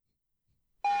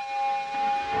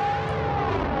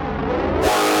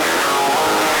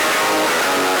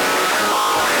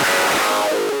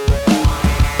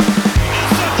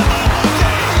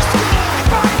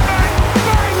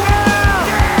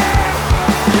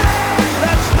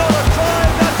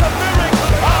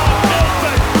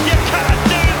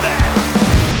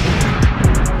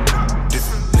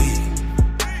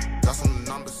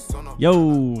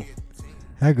Yo.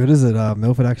 How good is it?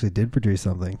 Milford actually did produce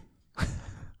something.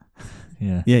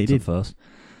 Yeah, he did. First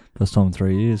time in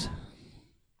 3 years.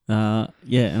 Yeah,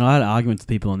 and I had arguments with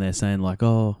people on there saying like,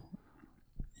 "Oh,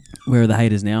 where are the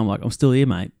haters now?" I'm like, "I'm still here,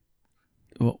 mate.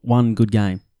 One good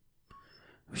game.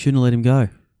 We shouldn't have let him go."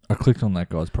 I clicked on that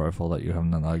guy's profile that you're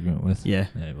having an argument with. Yeah,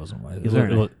 it wasn't waste. It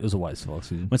was a waste of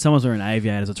oxygen. When someone's wearing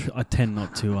aviators, I tend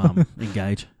not to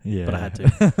engage. Yeah, but I had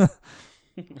to.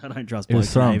 I don't trust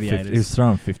blokes in aviators. He was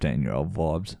throwing 15-year-old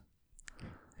vibes.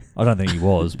 I don't think he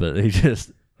was, but he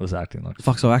just was acting like...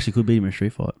 Fuck, so I actually could beat him in a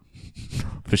street fight.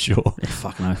 For sure. Yeah,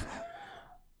 fuck no.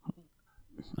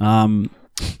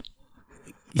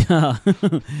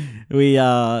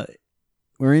 Yeah,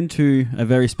 we're into a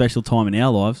very special time in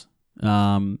our lives.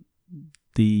 Our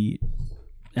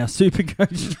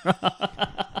Supercoach.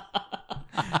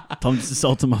 Tom just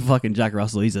assaulted my fucking Jack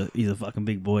Russell. He's a fucking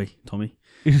big boy, Tommy.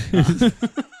 He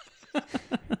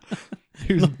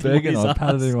was begging. I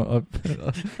patted him. I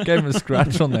gave him a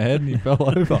scratch on the head and he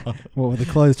fell over. What, with a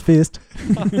closed fist?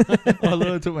 I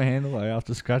literally took my hand away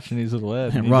after scratching his little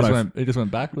head. And he just went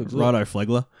backwards. Righto,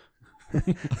 Flegler.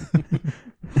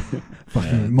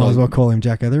 Fucking might as well call him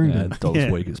Jack Etherington. Yeah,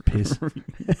 dog's weak as piss.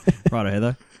 Righto,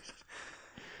 Heather.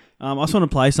 I just want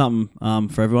to play something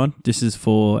for everyone. This is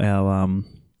for our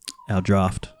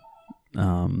draft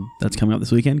that's coming up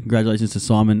this weekend. Congratulations to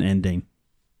Simon and Dean.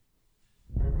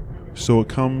 So it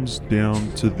comes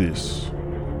down to this.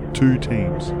 2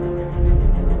 teams.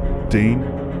 Dean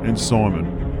and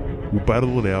Simon will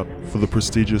battle it out for the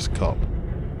prestigious cup.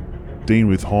 Dean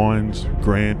with Hines,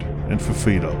 Grant and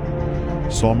Fafita.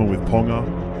 Simon with Ponga,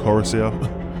 Coruscant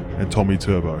and Tommy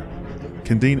Turbo.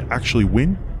 Can Dean actually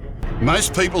win?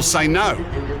 Most people say no.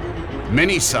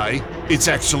 Many say it's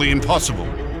actually impossible.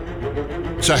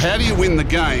 So how do you win the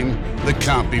game that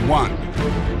can't be won?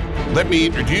 Let me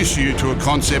introduce you to a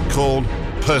concept called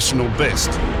personal best.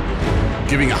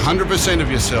 Giving 100% of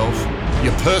yourself,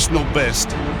 your personal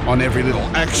best, on every little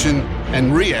action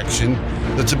and reaction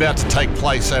that's about to take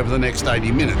place over the next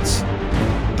 80 minutes.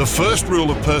 The first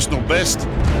rule of personal best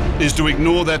is to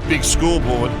ignore that big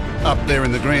scoreboard up there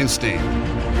in the grandstand.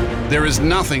 There is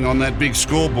nothing on that big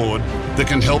scoreboard that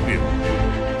can help you.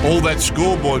 All that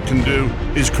scoreboard can do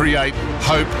is create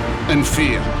hope and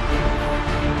fear.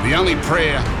 The only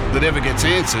prayer that ever gets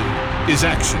answered is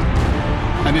action.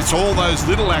 And it's all those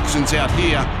little actions out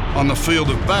here on the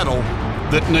field of battle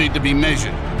that need to be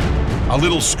measured. A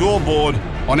little scoreboard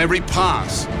on every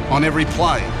pass, on every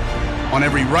play, on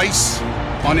every race,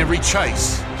 on every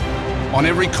chase, on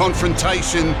every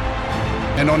confrontation,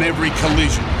 and on every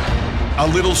collision. A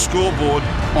little scoreboard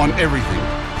on everything.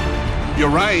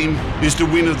 Your aim is to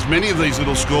win as many of these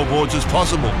little scoreboards as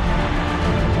possible.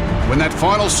 When that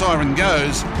final siren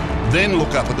goes, then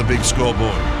look up at the big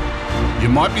scoreboard. You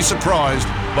might be surprised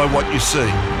by what you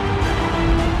see.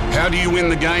 How do you win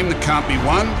the game that can't be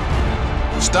won?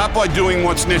 Start by doing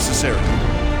what's necessary.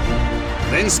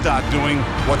 Then start doing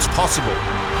what's possible.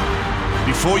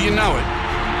 Before you know it,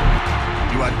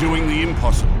 you are doing the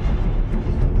impossible.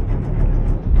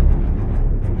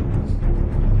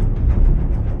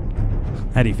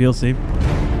 How do you feel, Steve?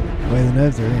 Where the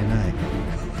nerves are in, eh?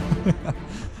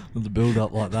 With the build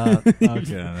up like that.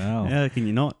 Okay, now. How can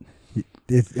you not?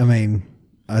 I mean,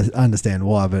 I understand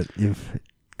why, but you've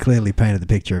clearly painted the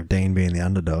picture of Dean being the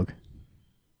underdog.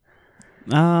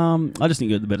 I just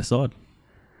think you're the better side.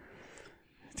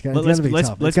 Let's be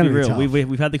real.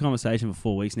 We've had the conversation for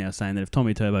 4 weeks now, saying that if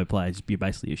Tommy Turbo plays, you're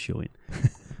basically a shoo-in.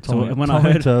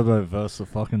 Tommy Turbo versus the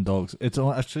fucking Dogs. It's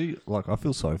actually like I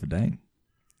feel sorry for Dean.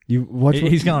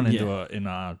 He's going into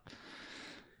an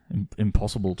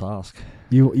impossible task.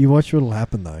 You watch what'll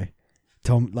happen though.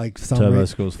 Turbo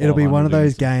scores. It'll be one of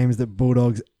those games that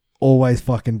Bulldogs always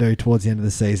fucking do towards the end of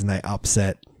the season. They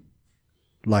upset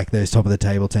like those top of the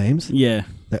table teams. Yeah,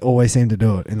 they always seem to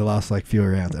do it in the last few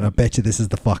rounds, and I bet you this is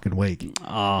the fucking week.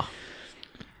 Oh,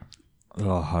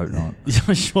 I hope not.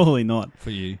 Surely not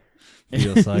for you, for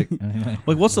your sake. Anyway.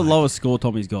 What's the lowest score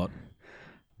Tommy's got?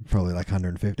 Probably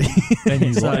 150.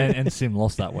 and Sim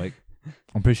lost that week.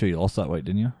 I'm pretty sure you lost that week,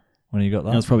 didn't you? When you got that,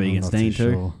 that was probably against Dean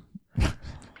too. Sure.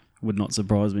 Would not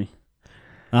surprise me.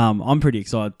 I'm pretty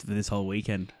excited for this whole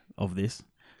weekend of this.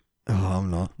 Oh, I'm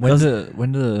not.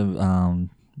 When do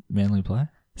Manly play?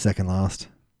 Second last.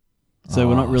 So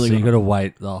we're not really. So you got to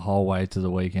wait the whole way to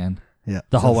the weekend. Yeah,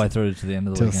 the whole way through to the end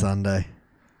of the weekend. Till Sunday.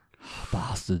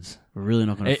 Bastards. We're really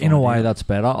not going to. In a way, that's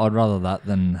better. I'd rather that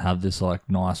than have this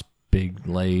nice big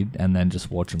lead and then just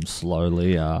watch them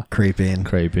slowly creep in.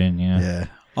 Yeah.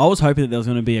 I was hoping that there was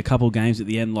going to be a couple of games at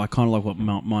the end, kind of like what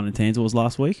mine and Tanza was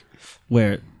last week,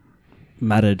 where it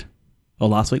mattered, or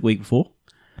last week before,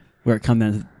 where it come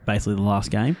down to basically the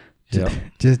last game. Yeah.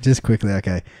 Just quickly,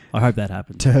 okay. I hope that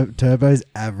happens. Turbo's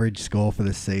average score for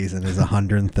the season is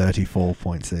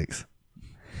 134.6.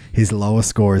 His lowest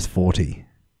score is 40.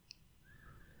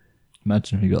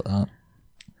 Imagine if you got that.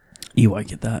 You won't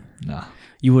get that. Nah.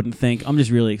 You wouldn't think. I'm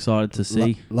just really excited to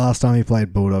see. Last time he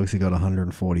played Bulldogs, he got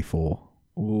 144.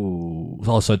 Ooh.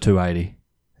 Also 280.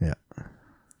 Yeah.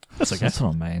 That's okay. That's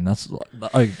what I mean. That's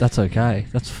okay.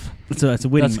 It's a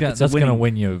winning. That's going to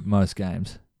win you most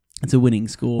games. It's a winning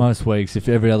score. Most weeks, if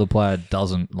every other player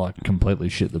doesn't like completely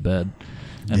shit the bed,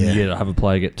 and you have a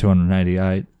player get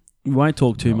 288. We won't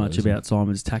talk too much about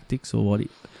Simon's tactics or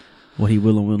what he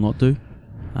will and will not do.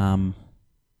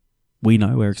 We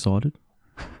know, we're excited.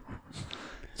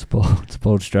 It's a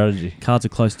bold strategy. Cards are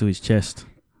close to his chest.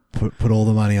 Put all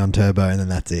the money on Turbo, and then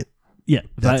that's it. Yeah,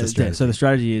 that's a strategy. So the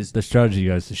strategy is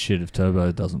goes to shit if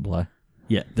Turbo doesn't play.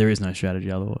 Yeah, there is no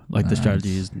strategy otherwise. The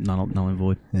strategy is null and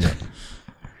void. Yeah.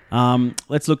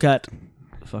 Let's look at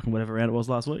fucking whatever round it was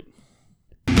last week.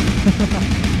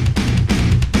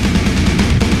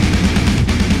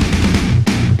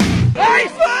 Hey,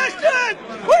 Thurston!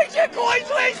 Where's your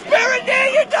Queensland spirit there,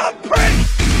 you dumb prick?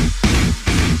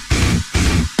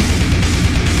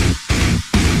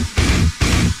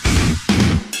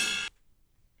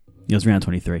 It was round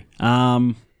 23.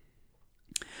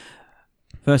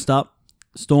 First up,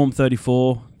 Storm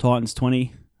 34, Titans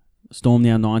 20. Storm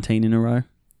now 19 in a row.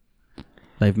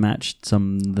 They've matched the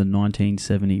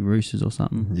 1970 Roosters or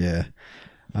something. Yeah.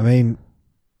 I mean,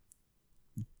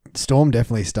 Storm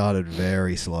definitely started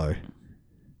very slow.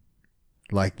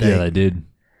 They did.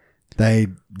 They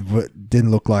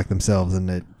didn't look like themselves, and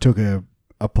it took a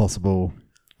possible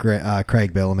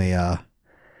Craig Bellamy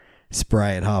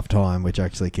spray at half time, which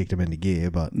actually kicked him into gear.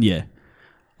 But yeah,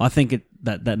 I think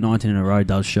that 19 in a row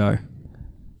does show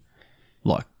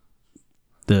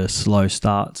the slow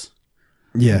starts.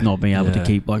 Yeah, not being able to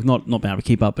keep not being able to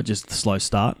keep up, but just the slow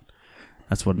start.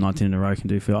 That's what 19 in a row can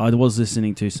do for you. I was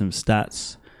listening to some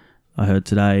stats I heard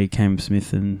today. Cam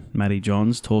Smith and Matty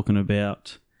Johns talking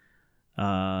about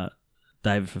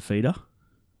David Fafita.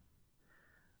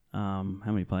 How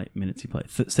many minutes he played?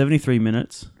 73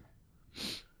 minutes.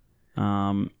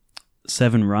 7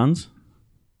 runs.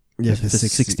 Yeah, for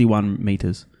 61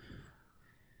 meters.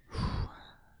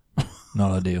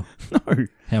 Not ideal. No.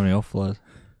 How many offloads?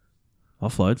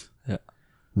 Offloads? Yeah.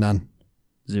 None.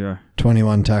 0.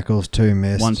 21 tackles, 2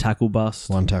 missed. 1 tackle bust.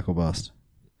 1 tackle bust.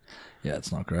 Yeah,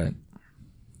 it's not great.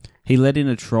 He let in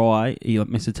a try. He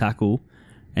missed a tackle,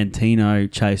 and Tino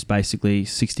chased basically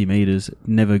 60 metres,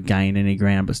 never gained any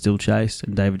ground, but still chased.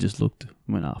 And David just looked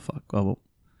and went, fuck. Oh, well.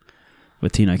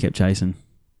 But Tino kept chasing.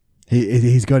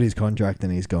 He's got his contract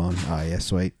and he's gone, yeah,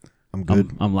 sweet. I'm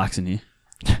good. I'm laxing here.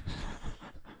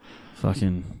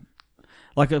 Fucking...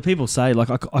 people say,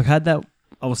 I had that...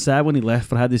 I was sad when he left,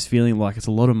 but I had this feeling it's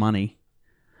a lot of money.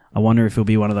 I wonder if he'll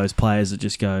be one of those players that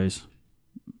just goes,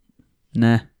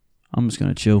 nah, I'm just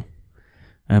going to chill.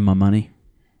 Earn my money.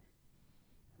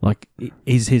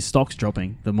 His stock's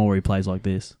dropping the more he plays like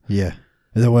this. Yeah.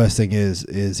 The worst thing is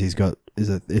it's a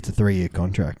 3-year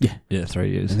contract. Yeah, 3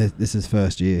 years. And this is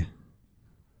first year.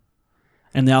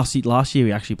 And last year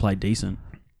he actually played decent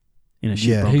in a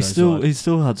shit Broncos side. He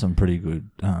still had some pretty good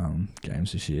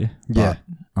games this year. Yeah.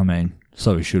 But, I mean,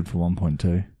 so he should for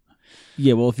 1.2.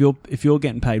 Yeah, well, if you're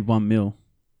getting paid $1 million,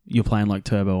 you're playing like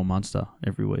Turbo or Munster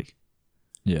every week.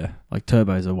 Yeah.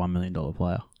 Turbo's a $1 million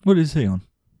player. What is he on?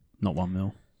 Not $1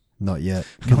 million. Not yet.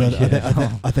 Not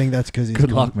I think that's because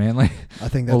good luck, Manly. I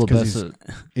think that's because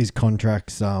his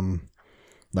contract's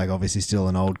obviously still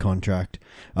an old contract.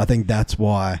 I think that's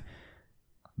why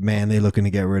Manly looking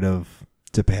to get rid of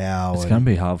Tapau. It's going to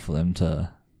be hard for them to.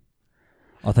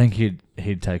 I think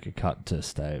he'd take a cut to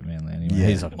stay at Manly anyway. Yeah.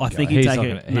 He's not gonna I think go.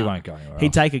 he won't go anywhere.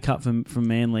 He'd take a cut from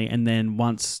Manly, and then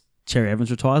once Cherry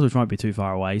Evans retires, which won't be too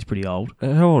far away, he's pretty old.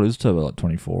 How old is Turbo?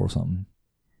 24 or something.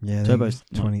 Yeah, Turbo's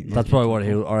 20. That's probably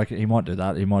what I reckon he might do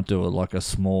that. He might do a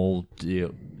small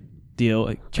deal.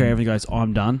 Cherry Evans goes,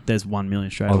 I'm done. There's $1 million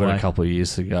straight I've away. got a couple of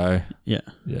years to go. Yeah.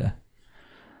 Yeah.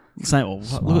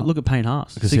 Look at Payne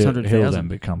Haas. Because he'll then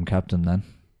become captain then.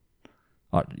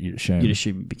 You'd assume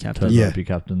he'd be captain. Turbo would be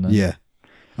captain then. Yeah.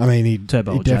 I mean, he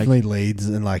definitely Jake leads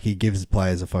and he gives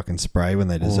players a fucking spray when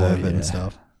they deserve it and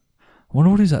stuff. I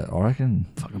wonder what he's at. I reckon.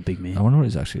 Fucking big man. I wonder what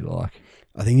he's actually like.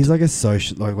 I think he's like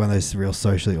one of those real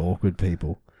socially awkward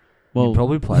people. Well, you'd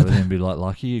probably play with him and be like,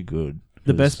 lucky you're good.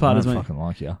 The best part is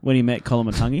when he met Colin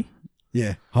Matangi.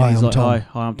 Yeah. Hi, I'm Tom.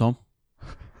 Hi, I'm Tom.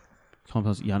 Tom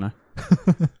goes, yeah, I know.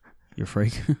 You're a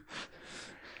freak.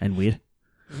 And weird.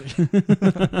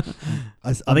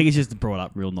 I think it's just brought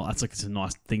up real nice. It's a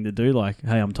nice thing to do. Like,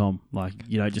 hey, I'm Tom. Like,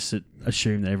 you don't just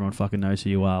assume that everyone fucking knows who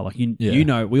you are. Like, you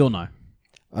know, we all know.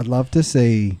 I'd love to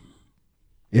see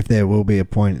if there will be a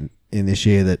point in this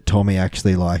year that Tommy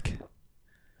actually like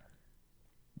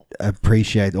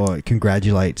appreciate or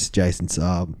congratulates Jason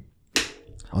Saab.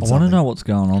 I want to know what's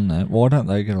going on there. Why don't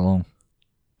they get along?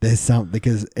 There's something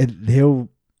because he'll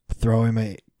throw him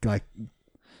a good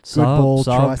ball,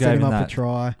 try set him up for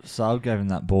try. Saab gave him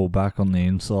that ball back on the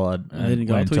inside. They didn't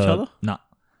go to each other? Nah.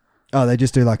 Oh, they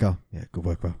just do like good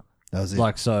work, bro. That was it.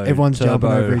 Like, so everyone's Turbo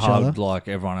jumping over each hugged, other. like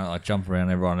everyone, like jump around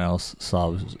everyone else.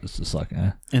 Saab, it's just like,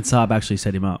 eh. And Saab actually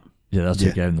set him up. Yeah, that's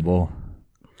who gave him the ball.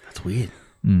 That's weird.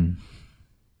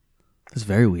 That's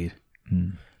very weird.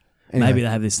 Anyway. Maybe they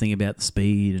have this thing about the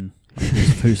speed and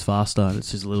who's faster. And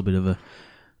it's just a little bit of a,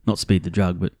 not speed the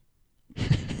drug, but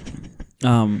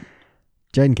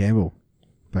Jaden Campbell,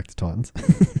 back to Titans.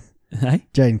 Hey,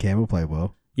 Jaden Campbell played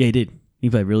well. Yeah, he did. He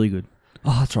played really good.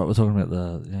 Oh, that's right. We're talking about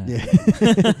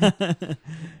the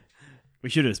We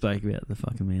should have spoken about the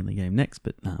fucking Manly game next,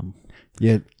 but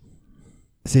yeah.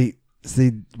 See,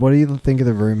 what do you think of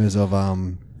the rumours of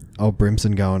old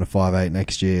Brimson going to 5'8"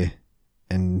 next year,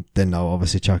 and then they'll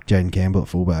obviously chuck Jaden Campbell at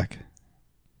fullback?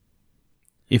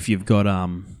 If you've got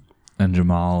and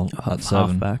Jamal at 7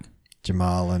 halfback,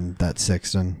 Jamal and that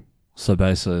Sexton. So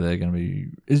basically, they're going to be.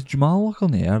 Is Jamal like on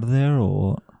the out of there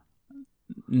or?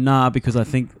 Nah, because I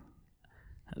think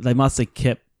they must have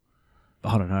kept.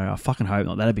 I don't know. I fucking hope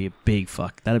not. That'd be a big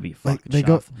fuck. That'd be a fucking. They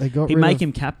got. He'd make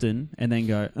him captain and then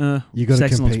go. You got to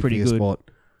Sexton looks compete pretty for your good. spot.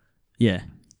 Yeah.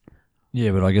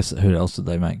 Yeah, but I guess who else did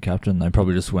they make captain? They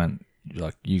probably just went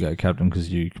like, you go captain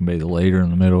because you can be the leader in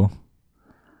the middle.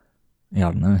 Yeah,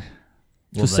 I don't know.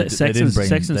 Well, they didn't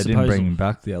bring him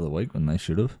back the other week when they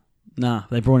should have. Nah,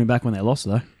 they brought him back when they lost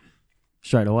though.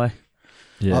 Straight away.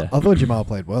 Yeah, I thought Jamal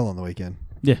played well on the weekend.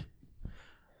 Yeah.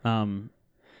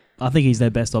 I think he's their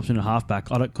best option at halfback.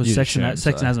 Because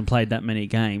Sexton hasn't played that many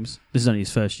games. This is only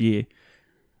his first year.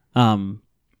 You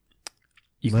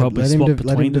probably swap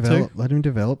between the two. Let him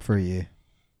develop for a year.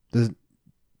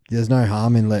 There's no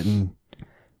harm in letting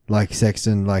like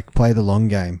Sexton like play the long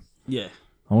game. Yeah.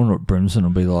 I wonder what Brimson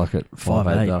will be like at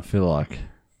 5'8". I feel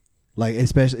like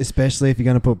especially if you're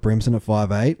going to put Brimson at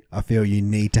 5'8", I feel you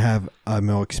need to have a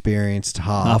more experienced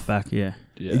halfback. Yeah.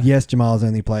 Yes, Jamal's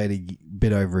only played a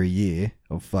bit over a year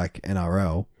of like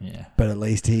NRL. Yeah. But at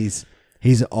least he's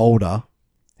older.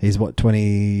 He's what,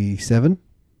 27?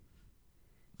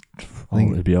 I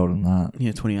think he'd be older than that.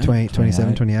 Yeah, 28.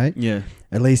 27, 28. Yeah.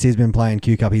 At least he's been playing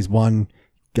Q Cup. He's won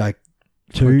like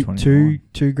two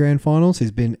grand finals.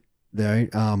 He's been the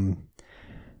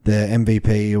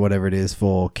MVP or whatever it is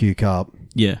for Q Cup.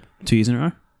 Yeah, 2 years in a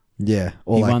row. Yeah,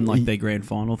 or he won like their grand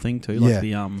final thing too. Like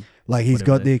like he's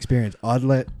got the experience. I'd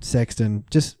let Sexton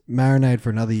just marinate for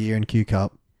another year in Q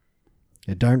Cup.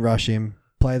 Yeah, don't rush him.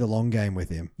 Play the long game with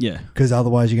him. Yeah, because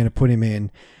otherwise you're going to put him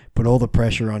in, put all the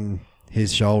pressure on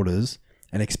his shoulders,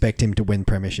 and expect him to win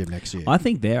premiership next year. I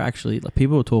think they're actually like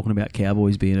people are talking about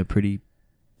Cowboys being a pretty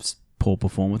poor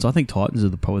performance. I think Titans are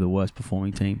probably the worst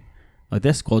performing team. Like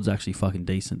their squad's actually fucking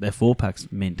decent. Their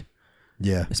 4-pack's mint.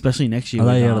 Yeah, especially next year. Are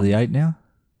they out of the 8 now?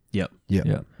 Yep.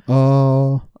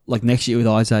 Oh, like next year with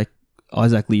Isaac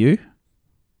Liu.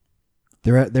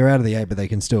 They're out of the 8, but they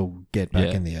can still get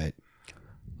back in the 8.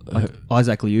 Like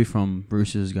Isaac Liu from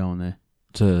Roosters going there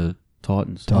to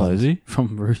Titans. Oh, is he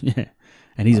from Roosters? Yeah,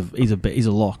 and he's a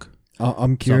lock.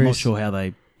 I'm curious. So I'm not sure how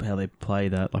they play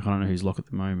that. Like I don't know who's lock at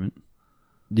the moment.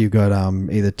 You've got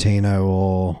either Tino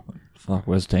or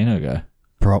where's Tino go?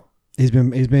 Prop. He's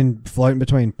been floating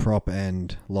between prop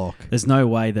and lock. There's no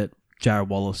way that Jarrod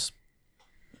Wallace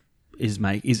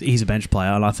he's a bench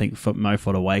player, and I think Mo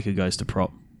Fodawaker goes to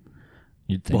prop.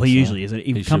 You'd think he usually is.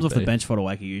 He comes off the bench,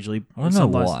 Fodawaker usually. I don't know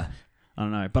why. I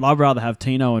don't know, but I'd rather have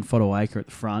Tino and Fodawaker at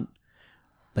the front.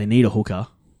 They need a hooker.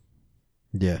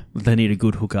 Yeah, they need a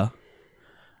good hooker.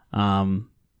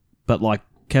 But like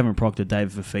Kevin Proctor,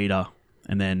 David Fafita,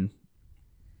 and then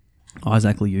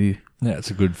Isaac Liu. Yeah,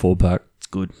 it's a good 4-pack. It's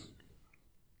good.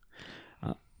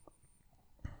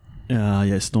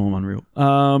 Storm unreal.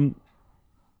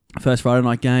 First Friday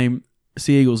night game,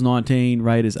 Sea Eagles 19,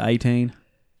 Raiders 18.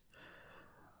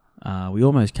 We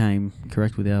almost came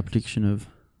correct with our prediction of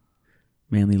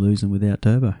Manly losing without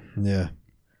Turbo. Yeah.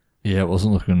 Yeah, it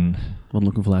wasn't looking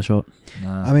for that shot. No.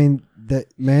 I mean,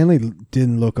 Manly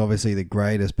didn't look obviously the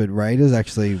greatest, but Raiders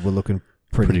actually were looking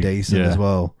pretty decent as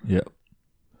well. Yeah.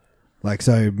 Like,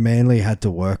 so Manly had to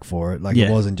work for it. Like,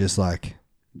 it wasn't just like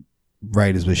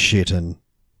Raiders was shit and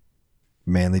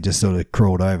Manly just sort of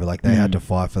crawled over. Like, they had to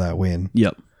fight for that win.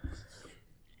 Yep.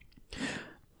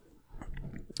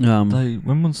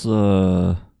 When was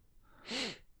the...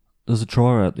 There's a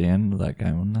try at the end of that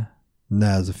game, wasn't there?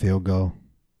 No, it was a field goal.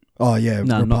 Oh, yeah.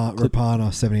 No, Rapana,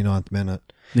 79th minute.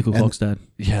 Nickel Clockstad.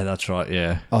 Yeah, that's right,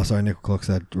 yeah. Oh, sorry, Nickel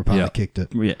Clockstad. Rapana kicked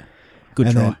it. Yeah. Good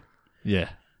and try. Then, yeah.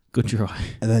 Good try.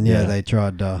 And then, they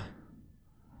tried...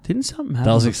 Didn't something happen?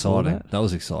 That was exciting. That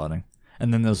was exciting.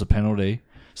 And then there was a penalty,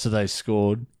 so they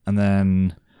scored, and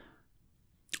then...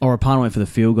 Or Rapana went for the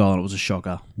field goal, and it was a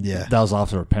shocker. Yeah. That was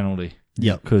after a penalty.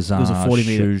 Yep. Because it was a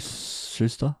 40-meter...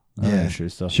 Schuster?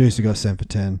 Schuster got sent for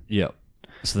 10. Yep.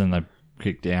 So then they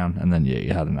kicked down, and then,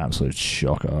 you had an absolute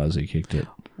shocker as he kicked it.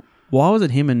 Why was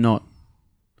it him and not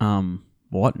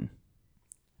Whiten?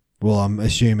 Well, I'm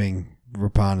assuming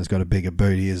Rapana's got a bigger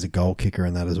boot. He is a goal kicker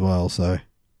in that as well, so...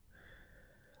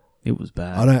 It was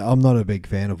bad. I'm not a big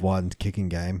fan of Whiten's kicking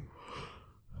game.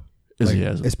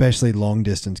 Especially long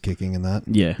distance kicking and that.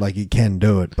 Yeah. Like, he can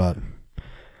do it, but...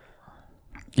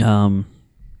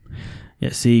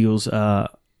 Seagulls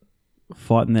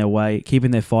fighting their way,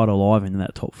 keeping their fight alive in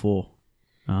that top 4.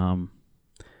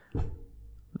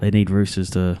 They need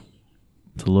Roosters to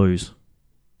lose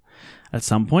at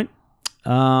some point.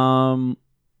 Second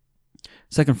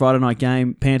Friday night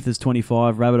game, Panthers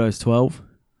 25, Rabbitohs 12.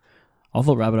 I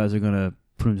thought Rabbitohs were going to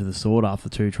put them to the sword after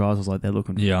 2 tries. I was like, they're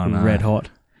looking red hot.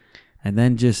 And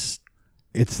then just...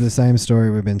 It's the same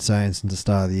story we've been saying since the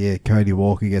start of the year. Cody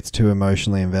Walker gets too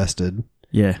emotionally invested.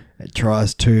 Yeah. It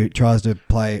tries to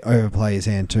overplay his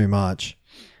hand too much,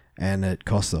 and it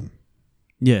costs them.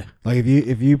 Yeah. Like,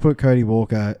 if you put Cody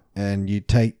Walker and you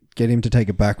get him to take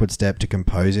a backward step to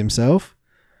compose himself,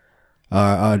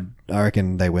 I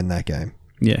reckon they win that game.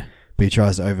 Yeah. But he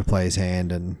tries to overplay his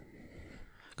hand and...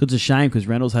 It's a shame because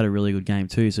Reynolds had a really good game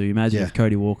too. So you imagine if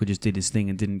Cody Walker just did his thing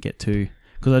and didn't get too...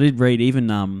 Because I did read, even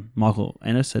Michael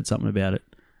Ennis said something about it.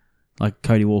 Like,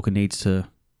 Cody Walker needs to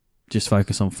just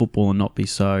focus on football and not be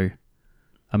so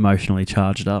emotionally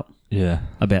charged up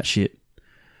about shit.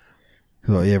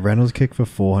 Well, Reynolds kicked for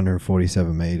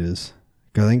 447 metres.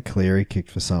 I think Cleary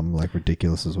kicked for something like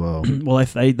ridiculous as well. Well,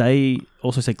 they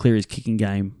also said Cleary's kicking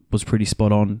game was pretty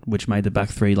spot on, which made the back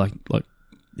three like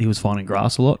he was finding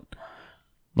grass a lot.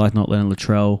 Like, not letting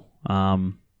Latrell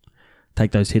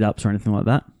take those hit-ups or anything like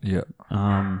that. Yeah.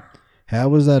 How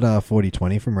was that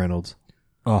 40-20 from Reynolds?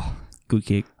 Oh, good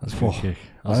kick. That's a good kick.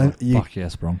 I was like, fuck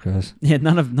yes, Broncos. Yeah,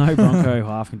 no Bronco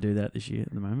half can do that this year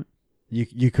at the moment.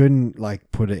 You couldn't,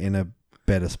 like, put it in a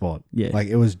better spot. Yeah. Like,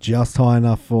 it was just high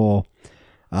enough for,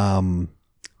 I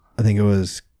think it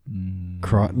was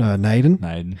Naden.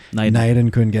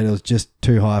 Naden couldn't get it. It was just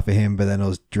too high for him, but then it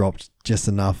was dropped just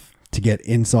enough to get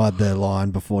inside the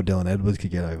line before Dylan Edwards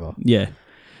could get over. Yeah.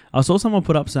 I saw someone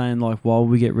put up saying, like, while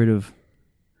we get rid of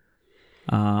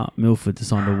Milford to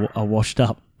sign a washed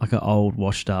up, like an old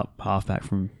washed up halfback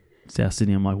from South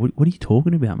Sydney. I'm like, what are you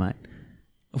talking about, mate?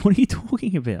 What are you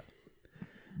talking about?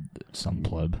 Some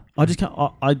pleb. I just can't.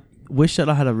 I wish that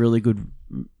I had a really good,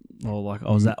 or like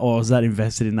I was that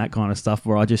invested in that kind of stuff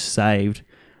where I just saved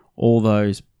all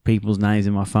those people's names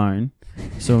in my phone.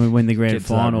 So when we win the grand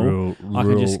final, I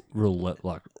can just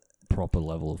like proper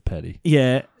level of petty.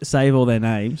 Yeah, save all their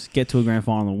names, get to a grand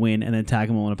final and win, and then tag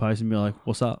them all in a post and be like,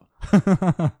 "What's up?"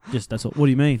 Just that's all. What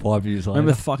do you mean? 5 years later.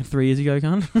 Remember fucking 3 years ago,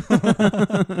 cunt?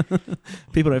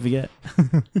 People don't forget.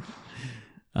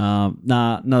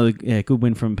 Good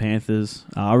win from Panthers.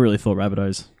 I really thought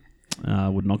Rabbitohs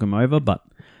would knock them over, but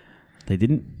they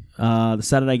didn't. The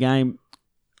Saturday game,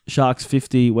 Sharks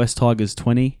 50, West Tigers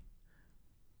 20.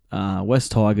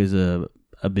 West Tigers are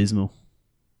abysmal.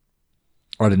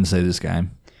 I didn't see this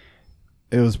game.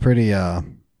 It was pretty,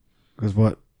 because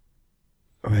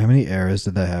how many errors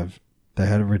did they have? They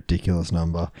had a ridiculous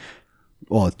number.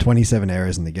 Well, 27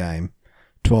 errors in the game.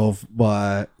 12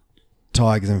 by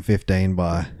Tigers and 15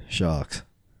 by Sharks.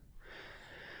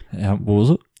 What was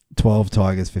it? 12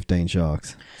 Tigers, 15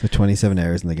 Sharks. So 27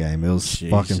 errors in the game. It was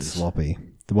fucking sloppy.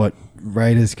 What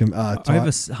Raiders...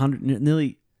 over 100,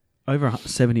 nearly over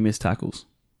 70 missed tackles.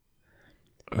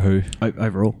 Who?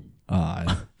 Overall.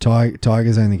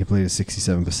 Tigers only completed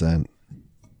 67%.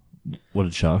 What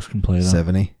did Sharks complete?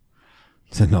 70.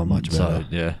 So not much better.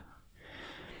 So, yeah.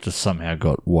 Just somehow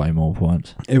got way more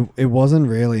points. It wasn't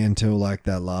really until like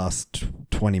that last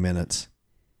 20 minutes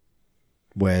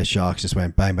where Sharks just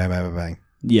went bang, bang, bang, bang, bang.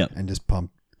 Yeah. And just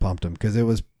pumped them. Because it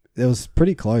was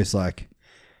pretty close. Like,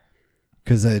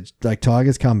 because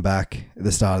Tigers come back at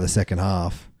the start of the second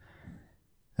half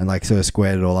and like sort of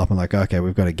squared it all up and like, okay,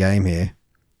 we've got a game here.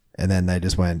 And then they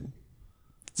just went,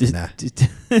 nah.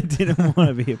 Didn't want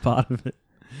to be a part of it.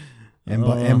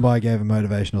 Mbai gave a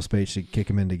motivational speech to kick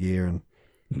him into gear and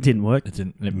didn't work.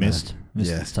 It missed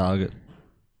its target.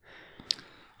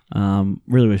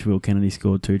 Really wish Will Kennedy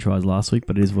scored 2 tries last week,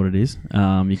 but it is what it is.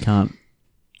 You can't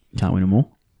win them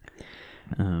all.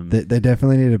 They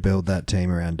definitely need to build that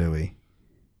team around Dewey.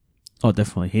 Oh,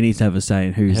 definitely. He needs to have a say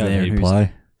in who's there. How did he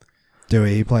play?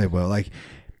 Dewey, he played well. Like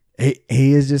he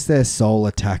is just their sole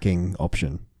attacking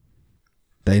option.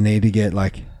 They need to get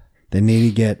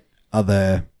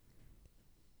other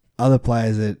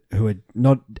players who are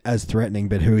not as threatening,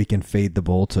 but who he can feed the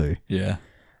ball to. Yeah.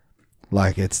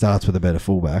 Like it starts with a better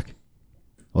fullback.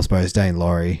 I suppose Dane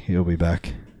Laurie, he'll be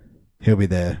back. He'll be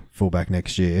their fullback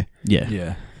next year. Yeah.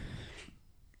 Yeah.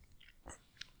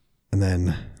 And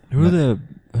then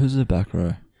who's the back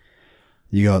row?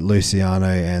 You got Luciano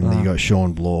and you got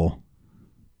Sean Blaw.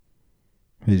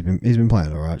 He's been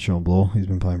playing all right. Sean Blaw, he's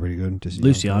been playing pretty good.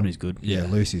 Luciano's good. Yeah,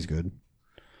 Lucy's good.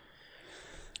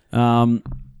 Second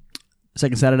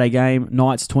Saturday game,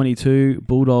 Knights 22,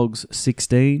 Bulldogs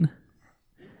 16.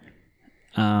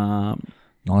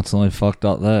 Knights only fucked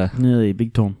up there. Nearly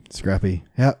big time. Scrappy.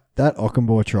 How that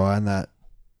Ockenbaugh try in that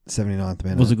 79th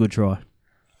minute Was a good try.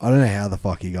 I don't know how the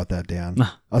fuck he got that down. Nah.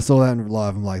 I saw that in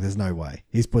live. I'm like, there's no way.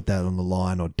 He's put that on the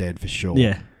line or dead for sure.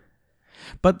 Yeah.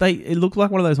 But it looked like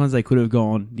one of those ones they could have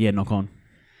gone, knock on.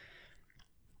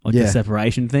 Like the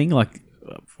separation thing, like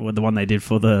the one they did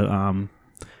for the,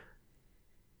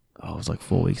 it was like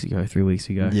 3 weeks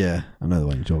ago. Yeah, I know the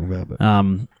one you're talking about. But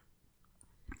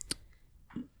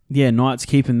Knights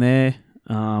keeping there.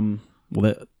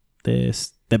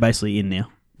 They're basically in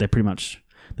now. They're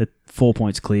 4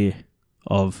 points clear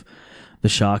of the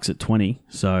Sharks at 20.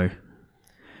 So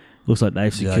looks like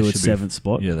they've secured 7th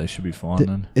spot. Yeah, they should be fine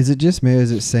then. Is it just me or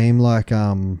does it seem like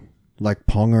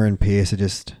Ponga and Pearce are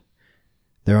just,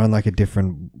 they're on like a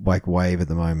different like wave at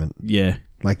the moment? Yeah.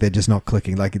 Like they're just not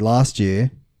clicking. Like last year,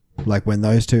 like when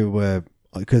those two were,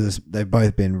 because they've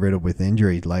both been riddled with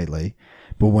injuries lately,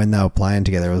 but when they were playing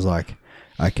together, it was like,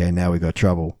 okay, now we got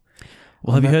trouble.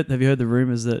 Well, have you heard the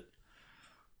rumours that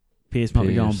Pearce might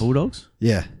be going Bulldogs?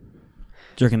 Yeah.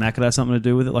 Do you reckon that could have something to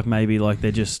do with it? Like maybe like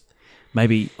they're just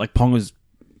like Ponga's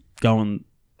going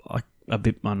like a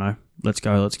bit, I don't know, let's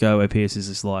go. Where Pearce is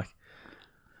just like,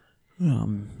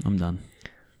 I'm done.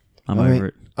 I'm over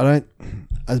it. I don't,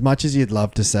 as much as you'd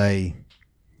love to say,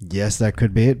 yes, that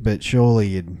could be it, but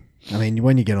surely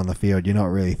when you get on the field, you're not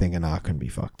really thinking, I couldn't be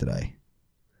fucked today.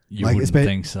 You wouldn't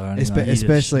think so. Anyway.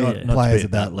 Especially players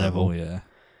at that level. Yeah.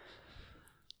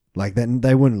 Like then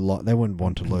they wouldn't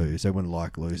want to lose. They wouldn't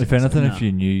like losing. If anything, if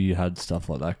you knew you had stuff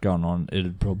like that going on,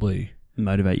 it'd probably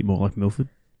motivate you more, like Milford.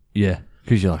 Yeah,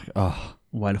 because you're like,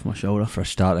 weight off my shoulder.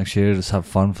 Fresh start next year. Just have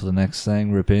fun for the next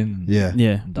thing. Rip in. Yeah.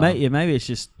 Maybe it's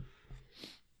just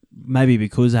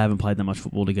because they haven't played that much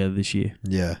football together this year.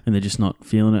 Yeah, and they're just not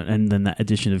feeling it. And then that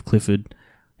addition of Clifford,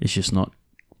 it's just not.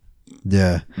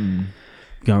 Yeah.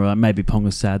 Going right. Maybe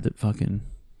Ponga's sad that fucking.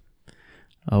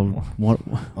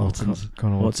 Watson's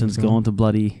gone to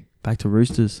bloody back to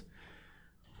Roosters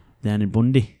down in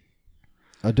Bundy.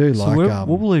 I do so like.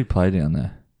 What will he play down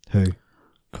there? Who?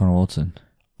 Connor Watson.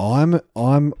 I'm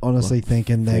honestly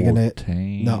thinking they're gonna.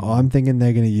 No, I'm thinking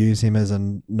they're gonna use him as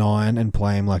a 9 and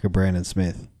play him like a Brandon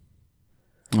Smith.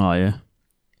 Oh yeah,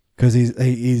 because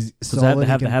he's solid.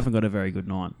 They haven't got a very good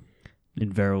 9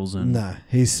 in Verrills and. No,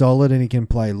 he's solid and he can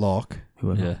play lock.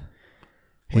 Whoever. Yeah.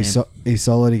 He's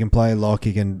solid. He can play lock.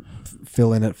 He can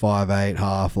fill in at 5'8",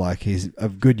 half. Like he's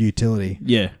of good utility.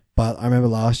 Yeah. But I remember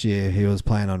last year he was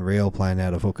playing unreal, playing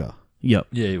out of hooker. Yep.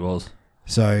 Yeah, he was.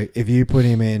 So if you put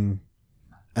him in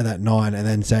at that 9, and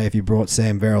then say if you brought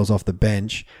Sam Verrills off the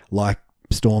bench, like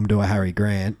Storm do a Harry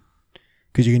Grant,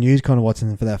 because you can use Connor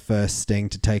Watson for that first sting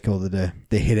to take all the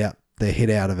hit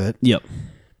out of it. Yep.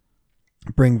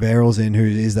 Bring Verrills in, who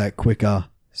is that quicker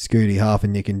scooty half,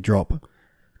 and you can drop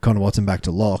Connor Watson back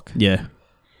to lock. Yeah.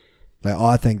 Like,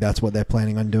 I think that's what they're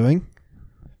planning on doing,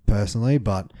 personally.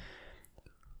 But,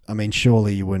 I mean,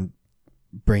 surely you wouldn't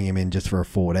bring him in just for a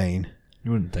 14.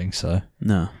 You wouldn't think so.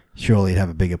 No. Surely he'd have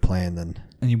a bigger plan than...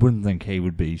 And you wouldn't think he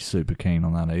would be super keen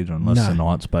on that either, unless the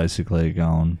Knights basically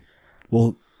going...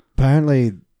 Well,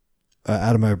 apparently,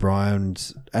 Adam O'Brien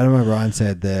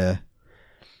said their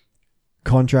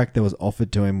contract that was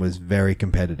offered to him was very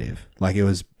competitive. Like, it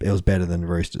was better than the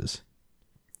Roosters.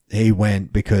 He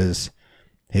went because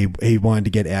he wanted to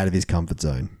get out of his comfort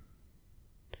zone.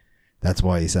 That's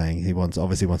why he's saying he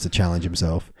obviously wants to challenge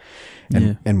himself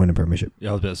and win a premiership. Yeah,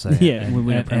 I was about to say. Yeah,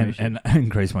 win a premiership. And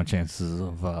increase my chances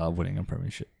of winning a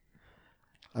premiership.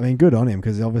 I mean, good on him,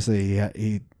 because obviously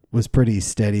he was pretty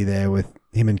steady there with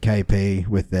him and KP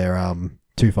with their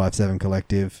 257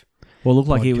 collective. Well, it looked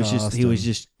like he was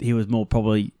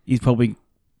probably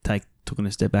taking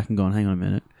a step back and going, hang on a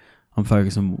minute. I'm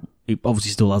focusing. He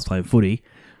obviously still loves playing footy.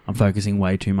 I'm focusing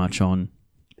way too much on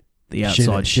the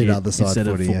outside shit other side instead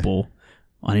footy, of football.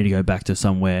 I need to go back to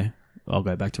somewhere. I'll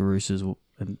go back to Roosters. Do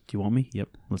you want me? Yep,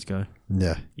 let's go.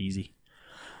 Yeah. Easy.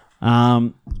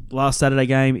 Last Saturday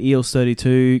game, Eels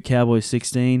 32, Cowboys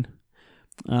 16.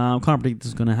 Can't predict this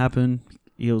is going to happen.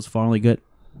 Eels finally get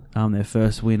their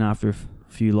first win after a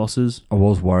few losses. I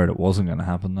was worried it wasn't going to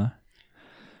happen though.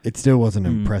 It still wasn't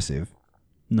impressive.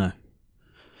 No.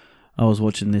 I was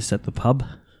watching this at the pub,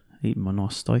 eating my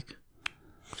nice steak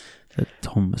that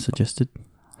Tom suggested.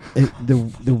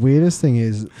 The weirdest thing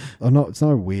is, it's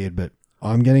not weird, but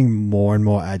I'm getting more and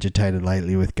more agitated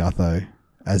lately with Gutho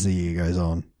as the year goes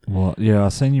on. Well, yeah, I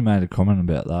seen you made a comment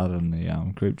about that in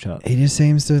the group chat. He just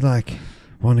seems to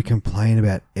want to complain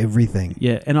about everything.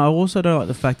 Yeah, and I also don't like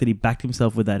the fact that he backed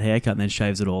himself with that haircut and then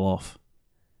shaves it all off.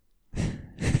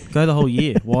 Go the whole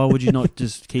year. Why would you not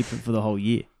just keep it for the whole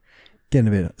year? Getting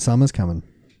a bit. Summer's coming.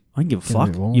 I don't give a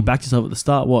fuck. You backed yourself at the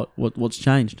start. What's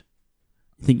changed?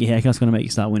 You think your haircut's going to make you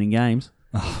start winning games?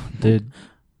 Oh, dude.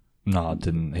 No, it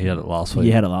didn't. He had it last week.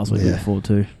 You had it last week before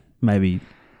too. Maybe.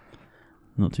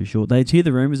 Not too sure. Did you hear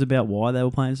the rumours about why they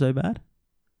were playing so bad?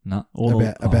 No.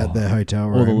 About their hotel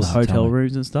rooms. All the hotel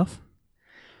rooms and stuff.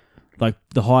 Like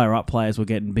the higher up players were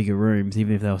getting bigger rooms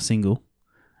even if they were single.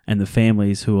 And the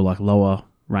families who were like lower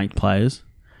ranked players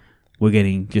were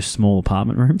getting just small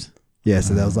apartment rooms. Yeah,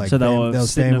 so there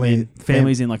was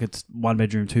families in like a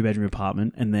 1-bedroom, 2-bedroom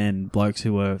apartment, and then blokes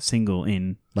who were single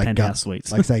in penthouse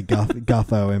suites. Like say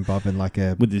Gutho and Bob in like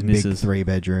a with his big missus.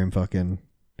 3-bedroom fucking.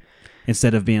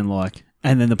 Instead of being like,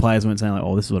 and then the players weren't saying like,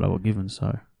 oh, this is what I got given.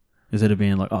 So instead of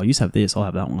being like, oh, you have this, I'll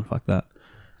have that one. Fuck that.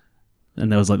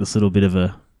 And there was like this little bit of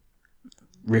a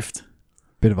rift.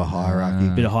 Bit of a hierarchy.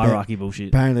 Bit of hierarchy bullshit.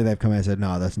 Apparently they've come out and said,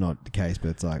 no, that's not the case,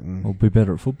 but it's like... We'll be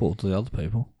better at football to the other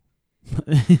people.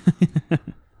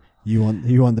 You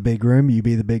want the big room, you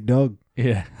be the big dog.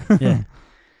 Yeah. Yeah.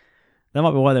 That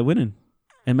might be why they're winning.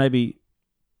 And maybe,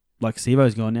 like,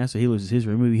 Sivo's gone now, so he loses his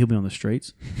room. Maybe he'll be on the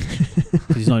streets.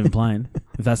 Because he's not even playing.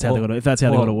 If that's how they got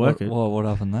to work it. What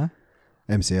happened there?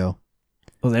 MCL.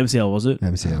 Oh, the MCL, was it?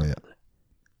 MCL, yeah.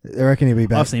 They reckon he'll be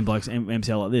back. I've seen blokes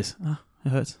MCL like this. Oh, it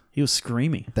hurts. He was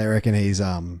screaming. They reckon he's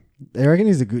a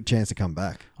good chance to come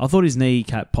back. I thought his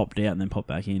kneecap popped out and then popped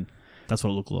back in. That's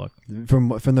what it looked like.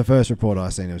 From the first report I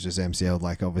seen, it was just MCL.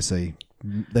 Like, obviously,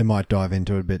 they might dive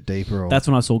into it a bit deeper. That's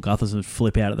when I saw Gutherson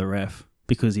flip out at the ref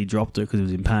because he dropped it because he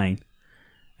was in pain.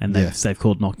 And they've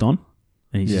called knocked on.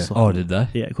 And he's just like, did they?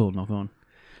 Yeah, called knocked on.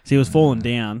 So he was falling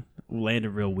down,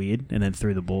 landed real weird, and then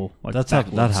threw the ball. Like that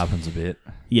happens a bit.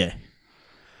 Yeah.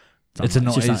 It's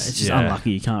just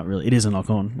unlucky. You can't really... It is a knock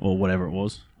on, or whatever it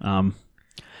was.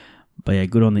 But yeah,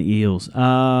 good on the Eels.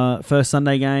 First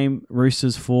Sunday game,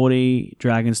 Roosters 40,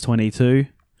 Dragons 22.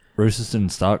 Roosters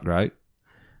didn't start great.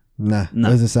 Nah. It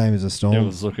was the same as a Storm. It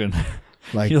was looking...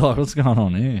 You're like, what's going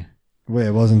on here? Well,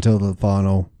 it wasn't until the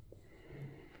final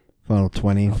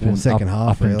 20, second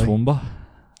half, really. Up in Toowoomba.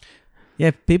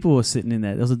 Yeah, people were sitting in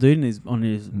there. There was a dude on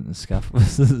his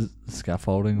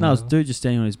scaffolding. No, it was a dude just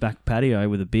standing on his back patio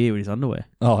with a beer with his underwear.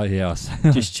 Oh, yeah.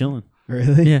 Just chilling.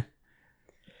 Really? Yeah.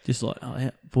 Just like, oh,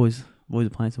 yeah, boys are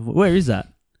playing some football. Where is that?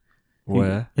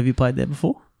 Where? Have you played there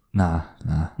before? Nah.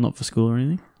 Not for school or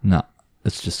anything? Nah.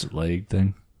 It's just a league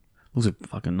thing. Looks a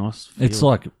fucking nice field. It's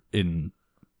like in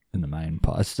the main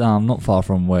part. It's not far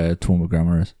from where Toowoomba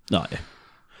Grammar is. Oh, yeah.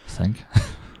 I think.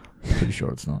 Pretty sure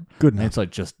it's not. Good enough. It's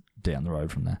like just down the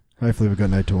road from there. Hopefully we've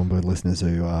got no Toowoomba listeners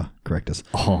who correct us.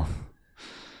 Oh.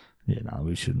 Yeah, no,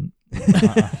 we shouldn't.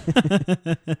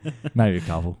 Maybe a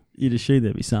couple. You'd assume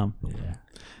there'd be some.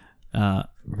 Yeah.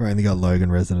 We've only got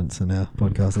Logan residents in our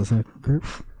podcast listener group.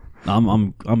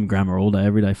 I'm grammar all day,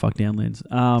 every day. Fuck downlands.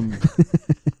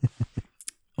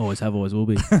 Always have, always will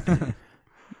be.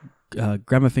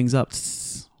 Grammar things up.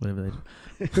 Whatever they do.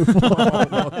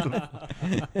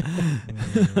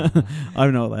 I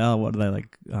don't know what they are. What are they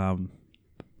like?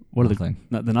 What nothing.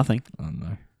 Are they're nothing. I don't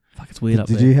know. Fuck, it's weird up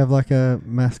there. Did you have like a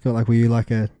mascot? Like, were you like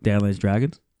a Downlands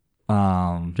Dragons?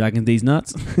 Dragons these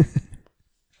nuts?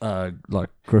 Like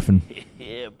Griffin.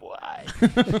 Yeah, boy.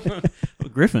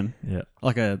 Griffin? Yeah.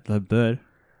 Like a bird.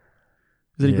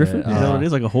 Is it a griffin? Is that what it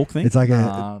is? Like a hawk thing? It's like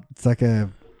a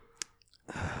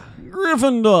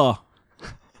Gryffindor.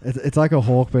 It's like a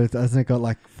hawk, but hasn't it got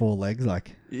like 4 legs?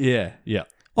 Like Yeah.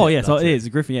 Oh yeah, so it is a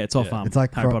griffin. Yeah, it's off. It's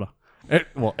like Harry Potter.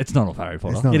 It's not off Harry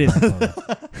Potter. It's not It is.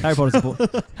 Harry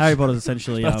Harry Potter's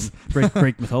essentially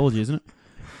Greek mythology, isn't it?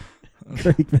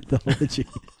 Greek mythology.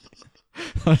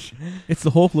 It's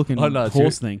the hawk-looking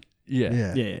horse thing.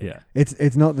 Yeah. Yeah.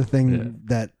 It's not the thing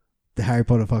that the Harry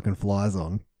Potter fucking flies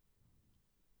on.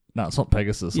 No, it's not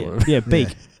Pegasus. Yeah,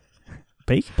 beak.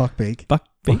 Beak? Buckbeak.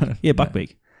 Buckbeak? Yeah,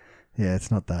 Buckbeak. Yeah,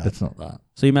 it's not that. It's not that.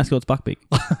 So your mascot's Buckbeak.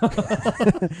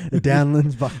 The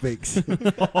Downlands Buckbeaks.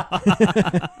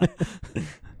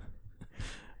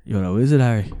 You're a wizard,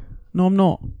 Harry. No, I'm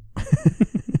not.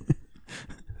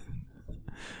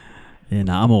 Yeah,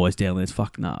 no, I'm always Downlands.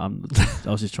 Fuck, no. I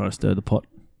was just trying to stir the pot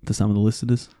to some of the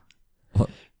listeners. What?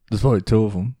 There's probably 2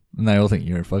 of them, and they all think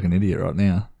you're a fucking idiot right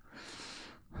now.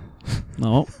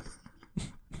 No.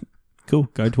 Cool.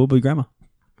 Go to Albury Grammar.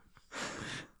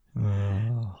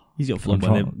 He's got flogged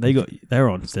by them. They're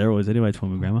on steroids anyway,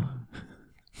 Albury Grammar.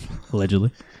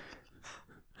 Allegedly.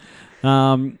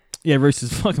 Yeah,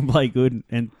 Roosters fucking play good,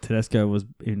 and Tedesco was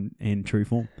in true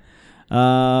form.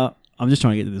 I'm just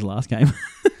trying to get to this last game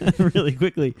really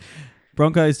quickly.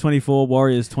 Broncos 24,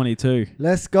 Warriors 22.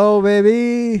 Let's go,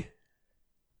 baby.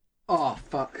 Oh,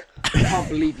 fuck. I can't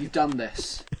believe you've done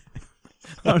this.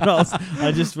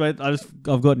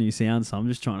 I've got new sounds, so I'm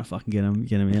just trying to fucking get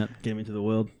him out, get him into the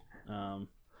world.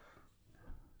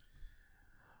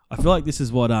 I feel like this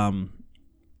is what oh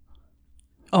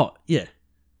yeah,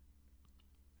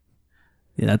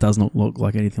 that does not look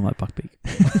like anything like Buckbeak.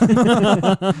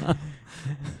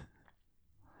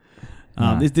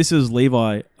 This was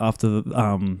Levi after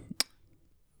the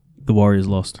Warriors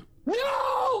lost.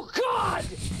 No, God!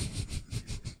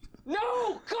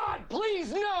 No, God,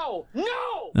 please, no!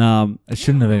 No! It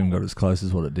shouldn't have even got as close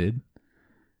as what it did.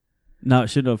 No, it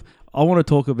shouldn't have. I want to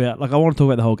talk about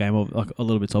the whole game, of like a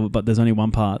little bit of it, but there's only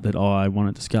one part that I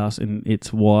want to discuss, and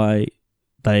it's why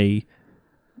they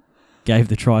gave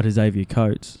the try to Xavier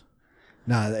Coates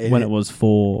when it was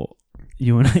for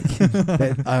Ewan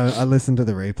Aiken. I listened to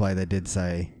the replay. They did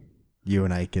say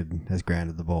Ewan Aiken has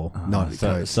grounded the ball, not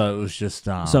Coates. So it was just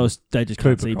they just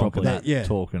couldn't see properly.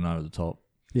 Talking over the top.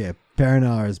 Yeah,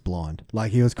 Perinara is blind.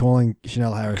 Like he was calling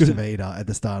Chanel Harris-Tavita at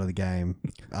the start of the game,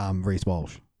 Reece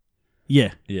Walsh.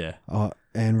 Yeah.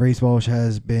 And Reece Walsh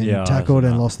has been tackled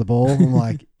and lost the ball. I'm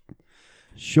like,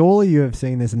 surely you have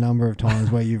seen this a number of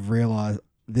times where you've realised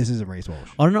this isn't Reece Walsh.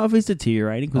 I don't know if he's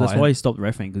deteriorating because that's why he stopped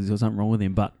reffing, because there was something wrong with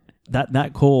him. But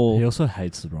that call... He also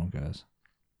hates the Broncos.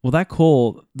 Well, that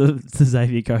call, the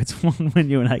Xavier Coates one when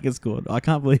Ewan Aiken scored, I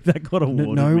can't believe that got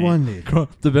awarded. No one did.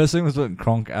 The best thing was when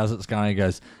Cronk, as it's going, he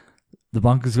goes, the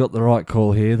Bunkers got the right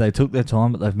call here. They took their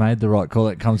time, but they've made the right call.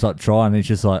 It comes up try, and he's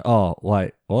just like, oh,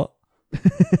 wait, what?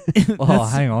 Oh,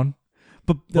 hang on.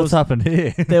 But what's happened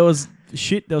here? There was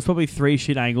probably 3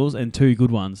 shit angles and 2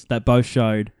 good ones that both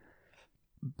showed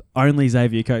only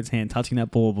Xavier Coates' hand touching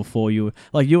that ball before you.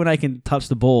 Like, Ewan Aiken touched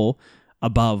the ball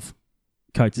above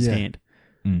Coates' hand.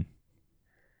 Mm.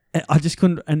 I just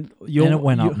couldn't. And it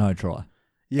went up no try.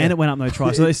 Yeah. And it went up no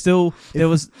try. So they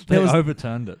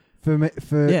overturned it. They were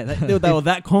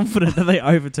that confident that they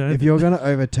overturned. If you're going to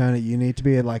overturn it, you need to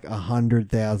be at like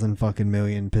 100,000 fucking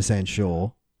million%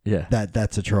 sure. Yeah,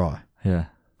 that's a try. Yeah,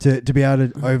 to be able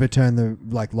to overturn the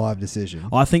live decision.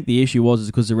 I think the issue was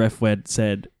because the ref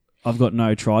said, "I've got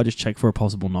no try. Just check for a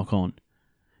possible knock on."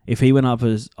 If he went up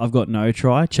as, "I've got no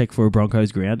try. Check for a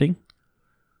Broncos grounding,"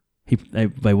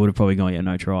 they would have probably gone, "Yeah,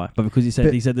 no try." But because he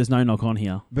said there's no knock on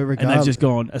here, and they've just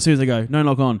gone as soon as they go, "No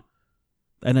knock on."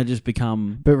 And they just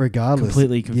become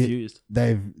completely confused.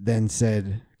 They've then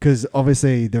said, because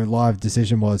obviously the live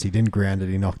decision was he didn't ground it,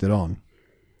 he knocked it on.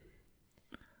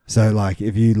 So, like,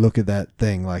 if you look at that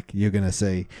thing, like, you're going to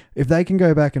see, if they can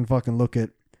go back and fucking look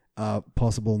at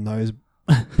possible nose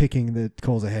picking that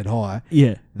calls a head high,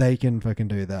 they can fucking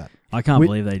do that. I can't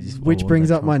believe they just... Which brings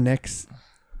up my next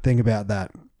thing about that.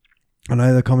 I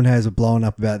know the commentators are blowing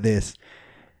up about this.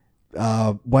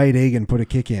 Wade Egan put a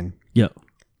kick in. Yep.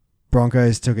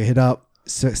 Broncos took a hit up,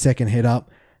 second hit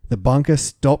up. The bunker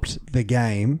stopped the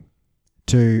game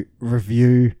to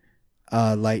review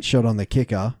a late shot on the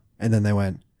kicker, and then they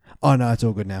went, "Oh no, it's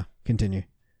all good now. Continue."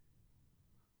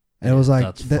 And it was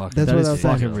like, that's what I was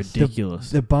fucking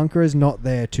ridiculous. The bunker is not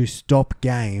there to stop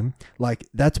game. Like,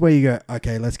 that's where you go,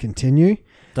 okay, let's continue.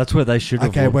 That's where they should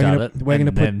have looked at it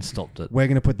and then stopped it. We're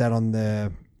going to put that on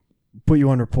the... Put you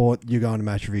on report, you go on a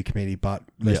match review committee, but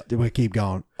we'll keep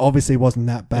going. Obviously, it wasn't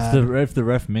that bad. If the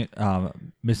ref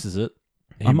misses it,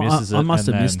 I must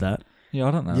have missed that. Yeah,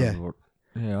 I don't know.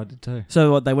 Yeah, I did too.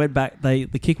 So they went back.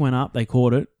 The kick went up. They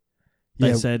caught it.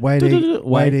 They said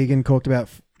Wade Egan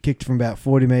kicked from about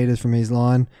 40 metres from his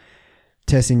line.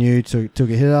 Tessinu took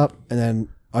a hit up, and then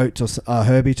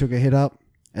Herbie took a hit up,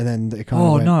 and then they kind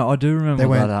of went, no, I do remember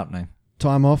that happening.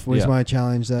 Time off was my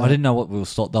challenge there. I didn't know what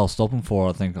they were stopping for.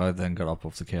 I think I then got up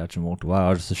off the couch and walked away.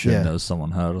 I just assumed there was someone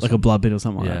hurt or like a blood bit or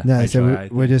something like that. No, so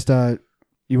we're just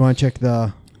you want to check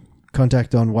the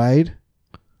contact on Wade,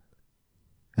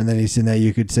 and then he's in there.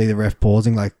 You could see the ref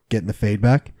pausing, like getting the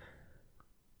feedback,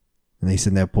 and he's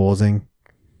sitting there pausing.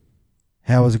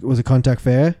 How was a contact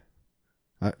fair?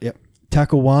 Yep.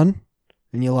 Tackle 1,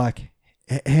 and you're like,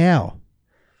 how?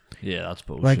 Yeah, that's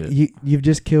bullshit. Like you've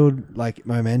just killed like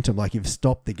momentum. Like you've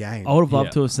stopped the game. I would have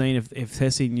loved to have seen if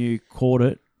Tessie knew caught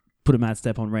it, put a mad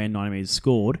step on, ran 90 metres,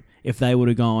 scored. If they would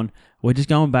have gone, we're just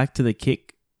going back to the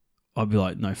kick, I'd be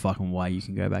like, no fucking way you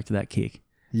can go back to that kick.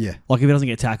 Yeah. Like if he doesn't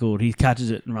get tackled, he catches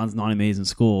it and runs 90 metres and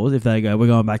scores. If they go, we're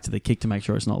going back to the kick to make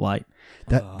sure it's not late.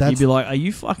 You'd be like, are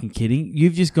you fucking kidding?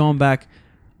 You've just gone back.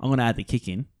 I'm going to add the kick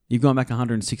in. You've gone back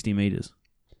 160 metres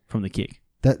from the kick.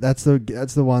 That's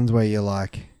the ones where you're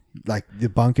like the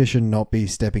bunker should not be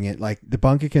stepping in. Like the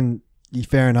bunker can,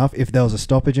 fair enough, if there was a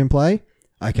stoppage in play,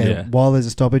 okay, while there's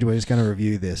a stoppage, we're just going to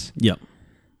review this. Yep.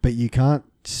 But you can't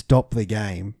stop the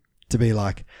game to be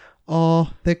like,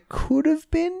 oh, there could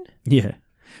have been. Yeah.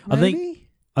 Maybe?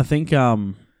 I think,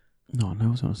 no, what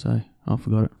was I going to say? I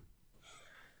forgot it.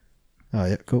 Oh,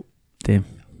 yeah, cool. Damn.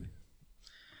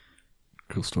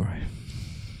 Cool story.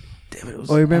 Damn it.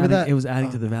 You remember that? It was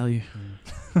adding to the value.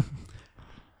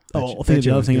 I think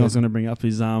the other thing I was going to bring up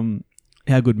is how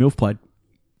good Milf played.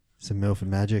 Some Milf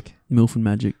and Magic. Milf and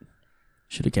Magic.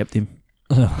 Should have kept him.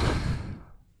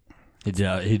 He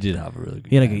did have a really good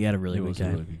game. He had a really good game.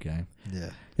 A really good game. Yeah.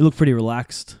 He looked pretty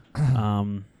relaxed.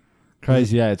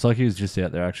 Crazy, yeah. It's like he was just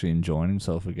out there actually enjoying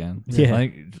himself again. Yeah. I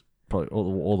think probably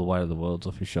all the weight of the world's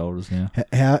off his shoulders now.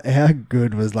 How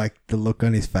good was like the look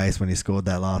on his face when he scored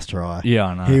that last try? Yeah,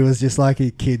 I know. He was just like a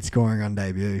kid scoring on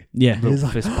debut. Yeah. He was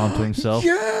like, fist pump to himself.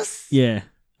 Yes! Yeah.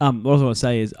 What I was going to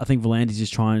say is I think Volandi's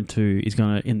just he's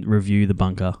going to review the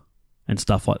bunker and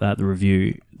stuff like that, the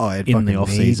review in the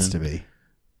off-season. Needs to be.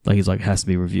 Like he's like, it has to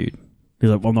be reviewed. He's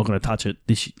like, well, I'm not going to touch it.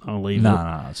 I'll leave it. No,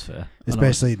 that's fair.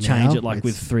 Especially change now, it like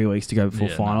with 3 weeks to go before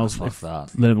finals. Fuck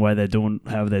that. Let them the way they're doing,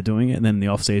 however they're doing it, and then in the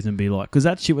off season be like, because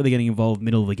that shit where they're getting involved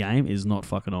middle of the game is not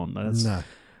fucking on. That's the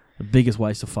biggest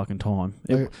waste of fucking time.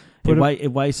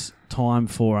 It wastes time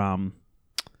for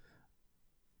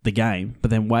the game,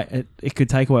 but then it could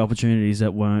take away opportunities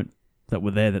that were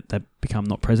there that become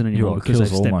not present anymore because they've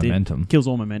stepped in. Kills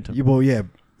all momentum. Yeah, well, yeah.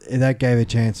 That gave a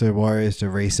chance for Warriors to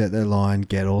reset their line,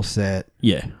 get all set.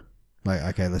 Yeah. Like,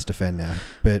 okay, let's defend now.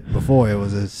 But before, it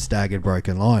was a staggered,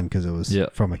 broken line because it was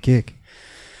from a kick.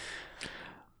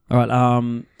 All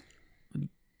right.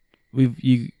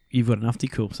 You've got a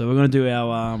nufty, cool. So we're going to do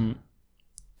our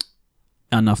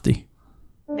nufty.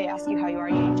 They ask you how you are,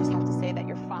 you just have to say that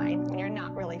you're fine when you're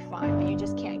not really fine, but you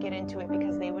just can't get into it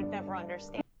because they would never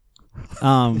understand.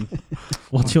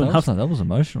 What's your nufty? That was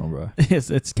emotional, bro. Yes,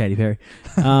 it's Katy Perry.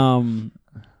 I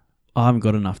haven't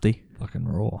got a nufty. Fucking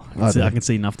raw. I can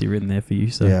see nufty written there for you.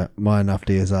 So yeah, my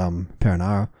nufty is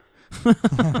Perinara.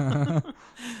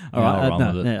 All right,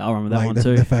 I'll run with that one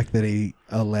too. The fact that he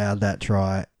allowed that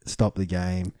try, stopped the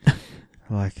game.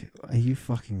 Like, are you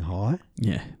fucking high?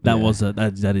 Yeah, that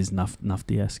is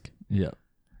nufty-esque. Yeah,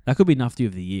 that could be nufty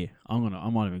of the year. I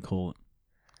might even call it.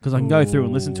 Because I can go through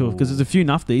and listen to it. Because there's a few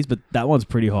nufties, but that one's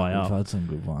pretty high up. We've had some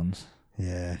good ones.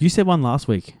 Yeah. You said one last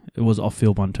week. It was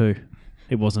off-field one too.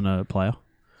 It wasn't a player.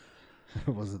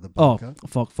 Was it the bunker?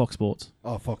 Fox Sports.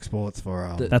 Oh, Fox Sports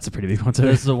for... That's a pretty big one too.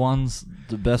 There's the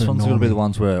best ones are going to be the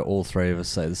ones where all three of us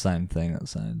say the same thing at the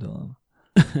same time.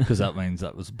 Because that means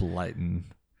that was blatant.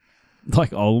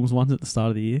 Like Olam's ones at the start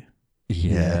of the year?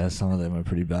 Yeah, some of them are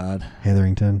pretty bad.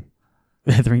 Hetherington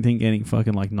getting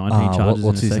fucking like 19 charges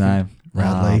what's his name?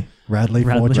 Radley,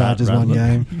 4 charges, Radley.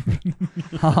 1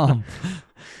 game.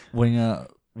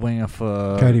 Winger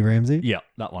for... Cody Ramsey? Yeah,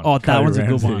 that one. Oh, that one's a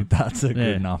good one. That's a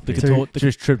good enough.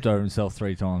 Just tripped over himself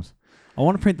 3 times. I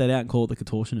want to print that out and call it the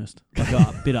contortionist. Like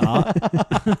a bit of art.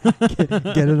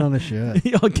 Get it on a shirt.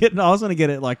 I was going to get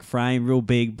it like framed real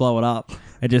big, blow it up,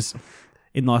 and just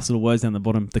in nice little words down the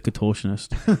bottom, the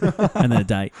contortionist, and then a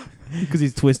date. Because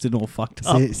he's twisted and all fucked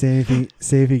up. See if you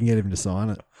can get him to sign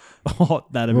it. Oh,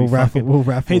 that'd be fucking... We'll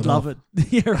raffle He'd it love off.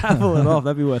 it. Yeah, raffle it off.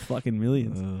 That'd be worth fucking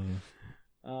millions.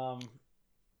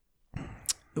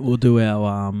 We'll do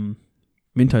our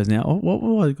Mintos now. What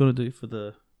have I got to do for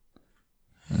the...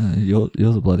 You're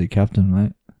the bloody captain,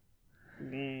 mate.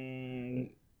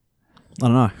 I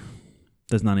don't know.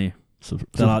 There's none here.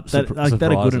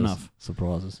 That are good enough.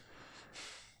 Surprises.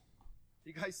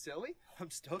 You guys silly? I'm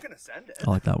still gonna send it.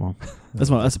 I like that one. That's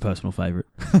a personal favourite.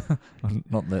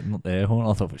 Not the air horn.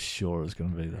 I thought for sure it was going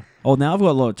to be there. Oh, now I've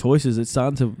got a lot of choices. It's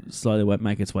starting to slowly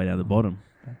make its way down the bottom.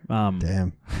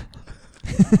 Damn.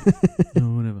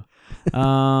 Whatever.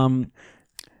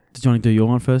 Did you want to do your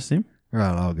one first, Tim?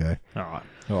 Right, I'll go. All right.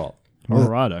 Oh, all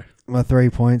righto. My 3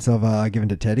 points I've given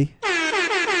to Teddy.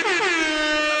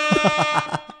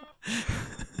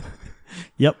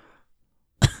 Yep.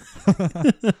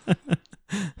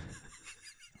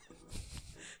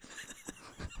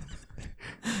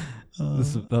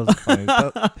 That was funny.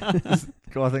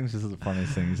 I think this is the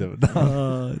funniest thing he's ever done.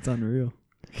 Oh, it's unreal.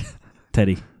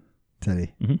 Teddy.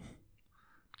 Mm-hmm.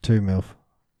 2 MILF.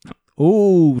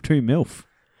 Ooh, 2 MILF.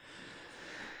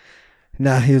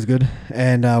 Nah, he was good.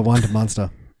 And 1 to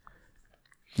Munster.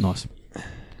 Nice.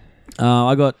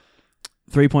 I got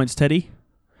 3 points Teddy.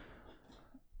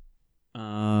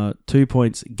 2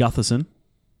 points Gutherson.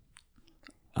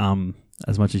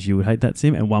 As much as you would hate that,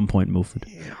 Sim, and 1 point Milford.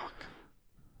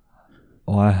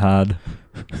 I had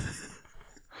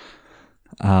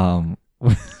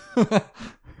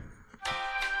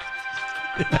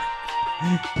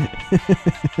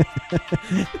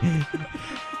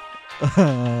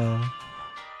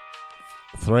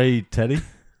 3 Teddy,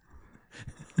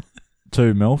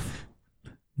 2 MILF,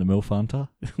 the MILF hunter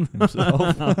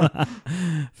himself,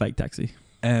 fake taxi,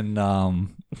 and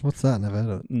what's that? Never heard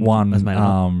of it.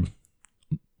 1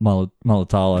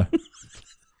 Mulatalo.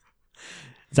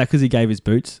 Is that because he gave his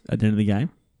boots at the end of the game?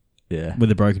 Yeah,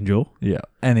 with a broken jaw. Yeah,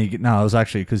 and it was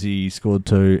actually because he scored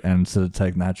 2, and instead of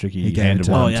taking the hat trick, he handed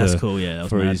 1 Oh, yeah, that's cool. Yeah, that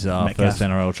for his first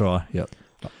NRL try. Yep.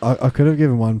 I could have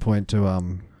given 1 point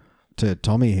to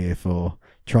Tommy here for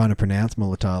trying to pronounce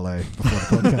Mulatalo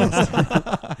before the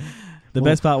podcast. The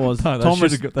best part was Tom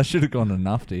that should have gone to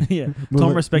Nufty. Yeah,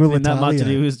 Tom respected him that much, and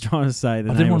he was trying to say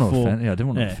the I name didn't want before. to offend. Yeah, I didn't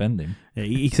want to offend him. Yeah,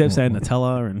 he kept saying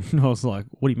Nutella, and I was like,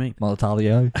 "What do you mean, Mulatalo?"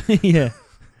 Yeah,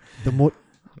 the Mut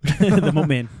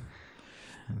man.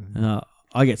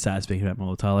 I get sad speaking about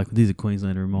Mulatalo because he's a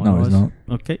Queenslander in my No, eyes. he's not.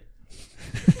 Okay.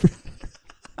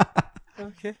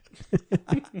 Okay.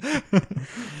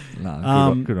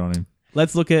 Good on him.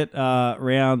 Let's look at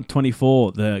round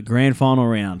 24, the grand final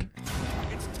round.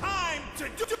 It's time to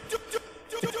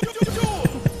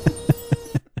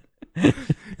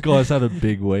Guys had a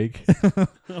big week.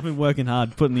 I've been working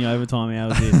hard, putting the overtime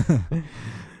hours in.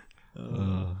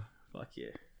 Fuck yeah.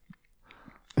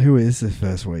 Who is the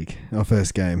first week? Our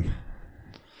first game.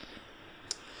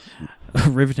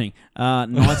 Riveting.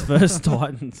 Knights versus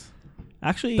Titans.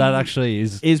 Actually, That actually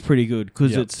is pretty good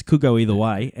because Yep. it could go either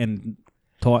way, and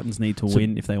Titans need to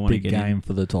win if they want to big get game in.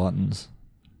 for the Titans.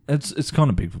 It's kind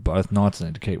of big for both. Knights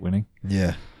need to keep winning.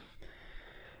 Yeah.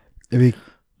 I'm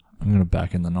going to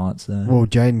back in the Knights there. Well,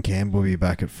 Jaden Campbell will be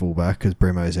back at fullback because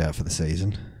Brimo's out for the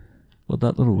season. What'd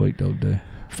that little weak dog do?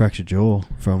 Fractured jaw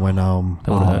from when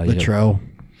Latrell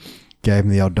gave him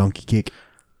the old donkey kick.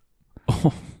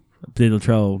 Oh, did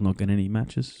Latrell not get any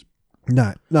matches?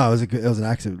 No, it was an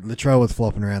accident. Latrell was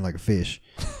flopping around like a fish,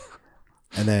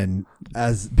 and then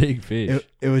as big fish,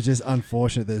 it was just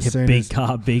unfortunate that as soon big as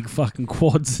car, big fucking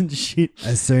quads and shit.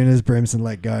 as soon as Brimson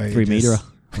let go, 3 meter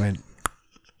went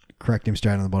cracked him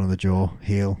straight on the bottom of the jaw,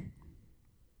 heel.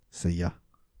 See ya.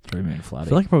 3 meter I flatty.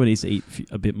 feel like he probably needs to eat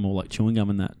a bit more like chewing gum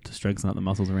and that to strengthen up the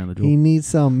muscles around the jaw. He needs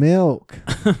some milk.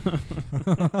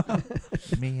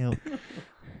 Milk.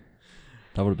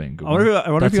 That would have been good. I wonder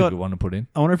if That's he a got good one to put in.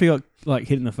 I wonder if he got like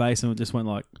hit in the face and it just went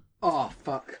like, Oh,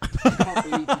 fuck. I can't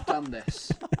believe you've done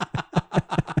this.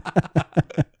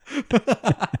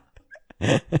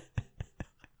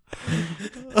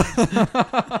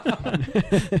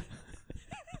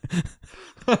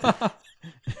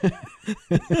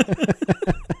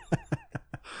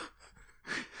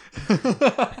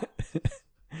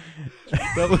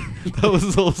 That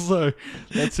was also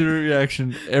that's a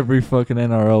reaction every fucking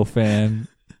NRL fan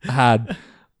had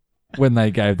when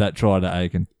they gave that try to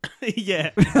Aiken.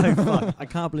 yeah, oh, fuck, I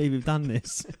can't believe you've done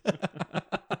this.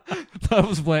 That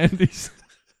was Blandy's.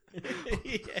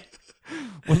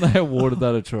 When they awarded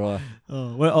that a try.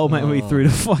 Oh, well, old mate, we threw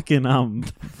the fucking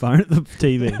phone at the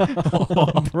TV.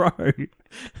 Oh, bro,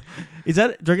 is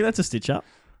that? Do you reckon that's a stitch up?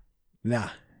 Nah,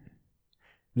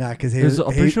 because I'm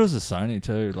pretty sure it was a Sony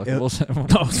too. Like it wasn't.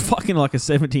 That was fucking like a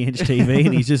 70-inch TV,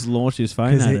 and he's just launched his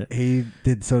phone at it. He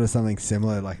did sort of something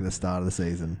similar like at the start of the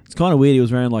season. It's kind of weird. He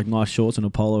was wearing like nice shorts and a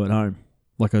polo at home,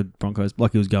 like a Broncos,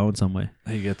 like he was going somewhere.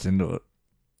 He gets into it.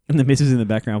 And the missus in the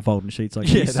background folding sheets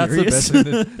like, yeah, that's the best thing.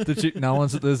 The chick,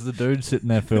 there's the dude sitting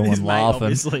there filming, His mate, laughing.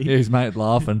 obviously. Yeah, his mate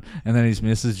laughing, and then his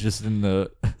missus just in the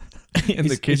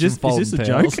kitchen is folding this a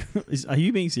towels. joke? Are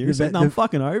you being serious? The- No, I'm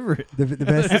fucking over it. The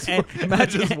best, Matt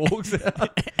just walks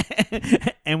out.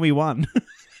 And we won.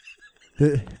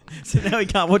 So now he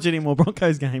can't watch any more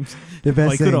Broncos games. the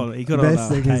best he thing, could the on, best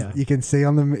thing is you can see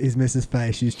on his missus'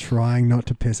 face she's trying not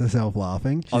to piss herself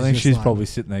laughing. I think just she's like- probably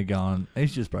sitting there going,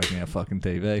 "He's just breaking our fucking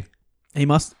TV." He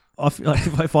must. I feel like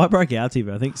if I broke our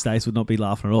TV, I think Stace would not be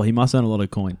laughing at all. He must earn a lot of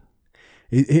coin.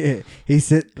 She's sitting Just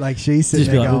there be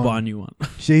like, going, we'll buy a new one.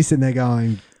 she's sitting there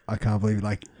going, I can't believe,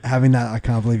 like, having that, I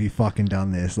can't believe you fucking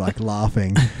done this, like,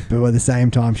 laughing. But at the same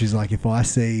time, she's like,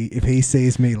 if he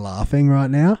sees me laughing right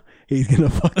now, he's going to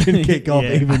fucking kick off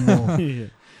even more. Yeah.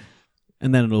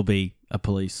 And then it'll be a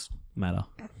police matter.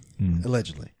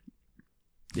 Allegedly.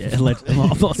 Yeah, allegedly.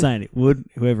 I'm not saying it would,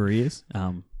 whoever he is.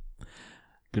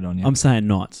 Good on you. I'm saying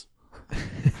Knights.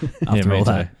 After all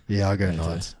that. Yeah, I'll go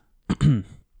Knights.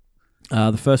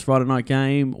 The first Friday night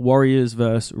game, Warriors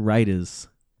versus Raiders.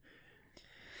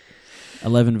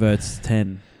 11 versus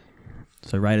 10.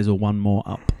 So Raiders are one more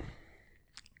up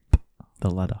the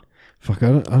ladder. Fuck,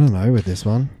 I don't know with this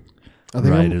one. I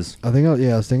think Raiders. I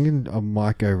was thinking I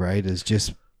might go Raiders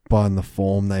just by the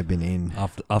form they've been in.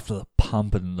 After the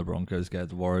pumping the Broncos gave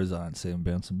the Warriors, I don't see them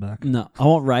bouncing back. No, I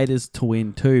want Raiders to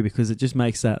win too because it just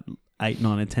makes that 8,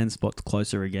 9 and 10 spots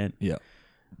closer again. Yeah.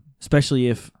 Especially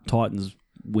if Titans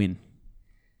win.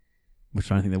 Which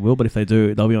I don't think they will, but if they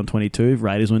do, they'll be on 22. If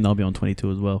Raiders win, they'll be on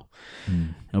 22 as well.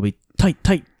 It'll be tight.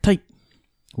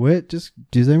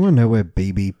 Does anyone know where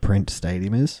BB Print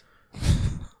Stadium is?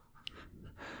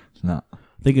 No. I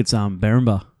think it's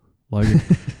Berrimba, Logan.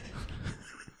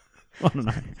 I don't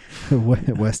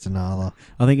know. Western Arla.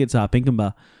 I think it's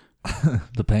Pinkenba.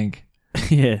 The pink.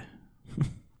 Yeah.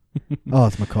 Oh,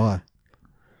 it's Mackay.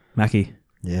 Mackie.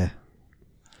 Yeah.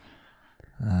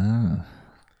 Ah.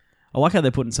 I like how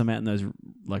they're putting some out in those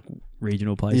like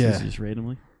regional places just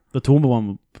randomly. The Toowoomba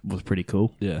one was pretty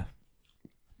cool. Yeah.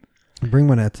 Bring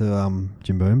one out to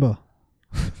Jimboomba.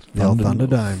 The old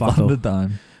Thunderdome.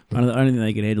 Thunderdome. I don't think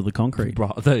they can handle the concrete.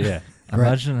 Yeah.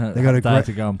 Imagine they got a great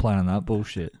to go and play on that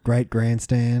bullshit. Great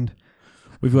grandstand.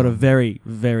 We've got a very,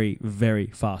 very, very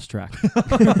fast track.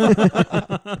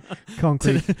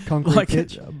 concrete like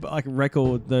pitch. Like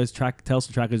record, those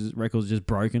Telstra trackers records just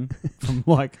broken from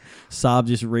like Saab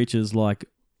just reaches like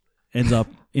ends up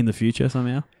in the future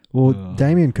somehow. Well,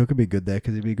 Damien Cook would be good there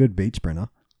because he'd be a good beach sprinter.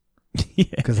 Yeah.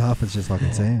 Because half it's just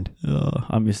fucking sand. Oh,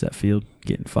 I miss that field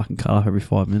getting fucking cut off every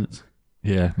 5 minutes.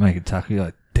 Yeah, make a tackle. You're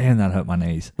like, damn, that hurt my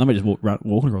knees. Let me just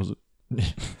walking across it.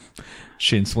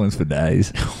 Shin splints for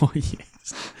days. Oh, yes.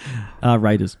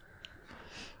 Raiders.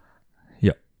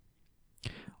 Yep.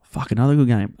 Fuck, another good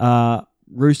game.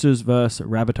 Roosters versus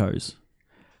Rabbitohs.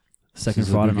 Second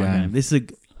Friday night game. This is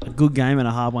a good game and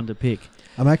a hard one to pick.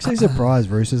 I'm actually surprised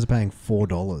Roosters are paying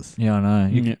 $4. Yeah, I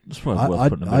know. It's probably worth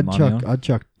putting a bit of money on. I'd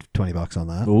chuck $20 on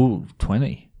that. Ooh,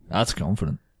 20. That's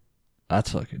confident.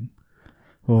 That's fucking...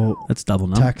 Well, that's double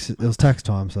number. It was tax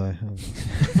time, so...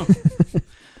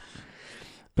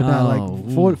 But no, like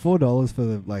 $4 for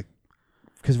the like,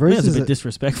 because Roosters is a bit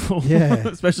disrespectful. Yeah,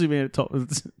 especially being a top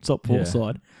four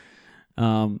side.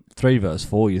 3 versus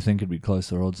 4, you think it'd be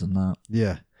closer odds than that?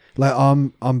 Yeah, like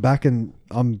I'm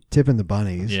tipping the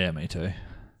bunnies. Yeah, me too.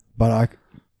 But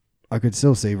I could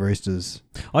still see Roosters.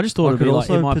 I just thought it'd be like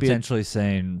it might potentially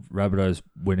seen Rabbitohs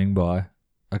winning by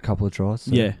a couple of tries.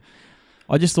 So. Yeah.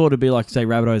 I just thought it'd be like, say,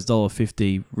 Rabbitohs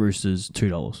 $1.50, Roosters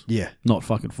 $2. Yeah. Not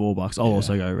fucking $4. I'll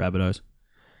also go Rabbitohs.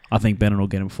 I think Bennett will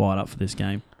get him fired up for this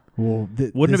game. Well,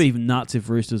 wouldn't it be nuts if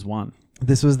Roosters won?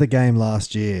 This was the game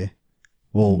last year.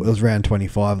 Well, it was round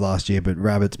 25 last year, but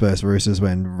Rabbits versus Roosters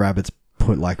when Rabbits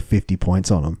put like 50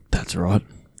 points on them. That's right.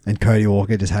 And Cody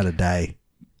Walker just had a day.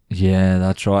 Yeah,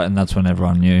 that's right. And that's when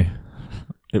everyone knew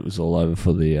it was all over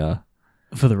for the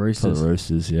Roosters. For the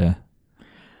Roosters, yeah.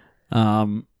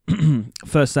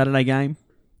 First Saturday game,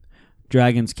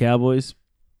 Dragons Cowboys.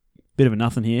 Bit of a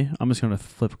nothing here. I'm just going to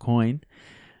flip a coin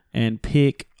and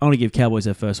pick. I want to give Cowboys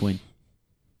their first win.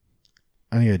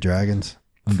 I'm going to go Dragons.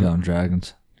 I'm going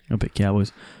Dragons. I'll pick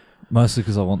Cowboys. Mostly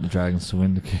because I want the Dragons to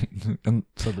win and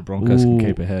so the Broncos can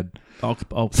keep ahead. So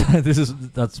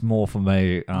that's more for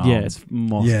me. It's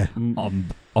more. Yeah,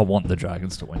 I want the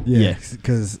Dragons to win. Yeah,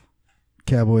 because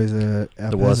Cowboys are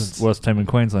our the worst team in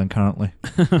Queensland currently.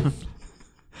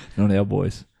 Not our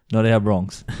boys. Not our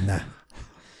Bronx. Nah.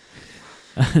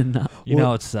 No. You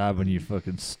know it's sad when you're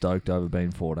fucking stoked over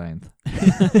being 14th.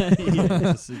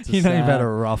 You've had a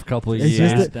rough couple of years.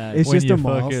 It's just a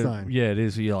milestone. Yeah, it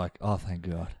is. You're like, oh, thank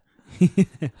God.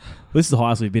 This is the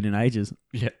highest we've been in ages.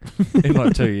 Yeah, in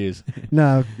like 2 years.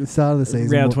 No, the start of the season.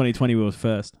 Round 2020 we were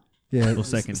first. Yeah, or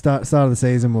second. Start of the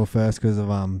season we were first because of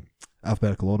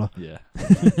alphabetical order. Yeah.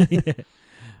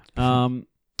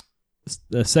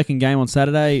 The second game on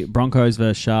Saturday, Broncos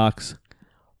versus Sharks.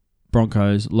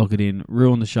 Broncos lock it in,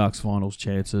 ruin the Sharks' finals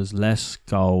chances. Let's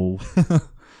go. Well,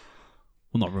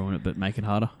 not ruin it, but make it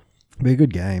harder. Be a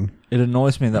good game. It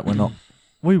annoys me that we're not.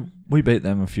 We beat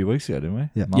them a few weeks ago, didn't we?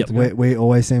 Yeah. We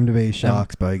always seem to be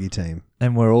Sharks' bogey team,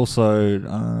 and we're also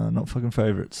not fucking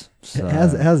favourites. So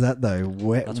how's that though?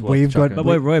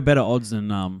 We're better odds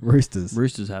than Roosters.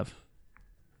 Roosters have.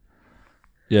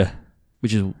 Yeah,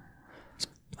 which is.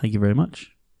 Thank you very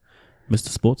much, Mr.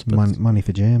 Sports. Money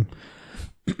for jam.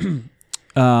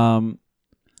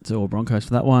 So all Broncos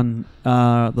for that one.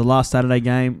 The last Saturday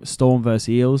game, Storm versus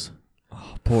Eels.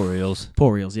 Oh, poor Eels.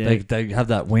 Poor Eels, yeah. They have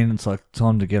that win. It's like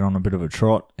time to get on a bit of a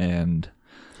trot and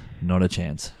not a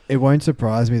chance. It won't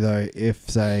surprise me, though, if,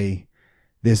 say,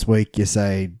 this week you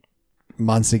say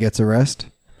Munster gets a rest,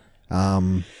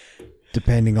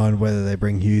 depending on whether they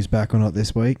bring Hughes back or not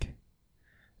this week.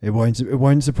 It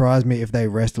won't surprise me if they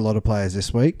rest a lot of players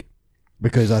this week,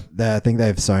 because I think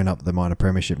they've sewn up the minor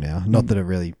premiership now. Not that it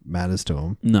really matters to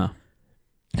them. No.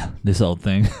 This old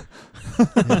thing.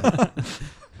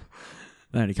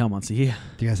 They only come once a year.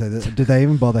 Do you guys say that? Did they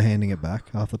even bother handing it back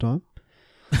half the time?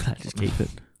 They just keep it.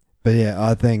 But yeah,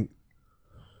 I think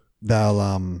they'll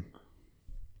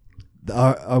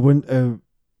I wouldn't.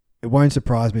 It won't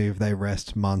surprise me if they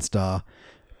rest Munster.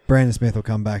 Brandon Smith will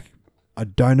come back. I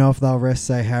don't know if they'll rest,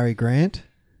 say, Harry Grant,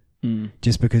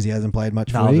 just because he hasn't played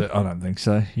much footy. I don't think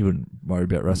so. You wouldn't worry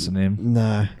about resting him.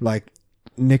 No, like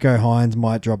Nico Hines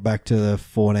might drop back to the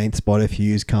 14th spot if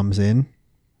Hughes comes in,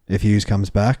 if Hughes comes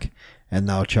back, and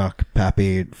they'll chuck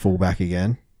Pappy at fullback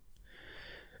again.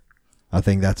 I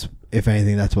think that's, if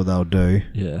anything, that's what they'll do.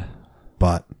 Yeah.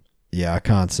 But yeah, I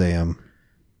can't see them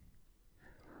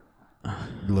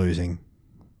losing.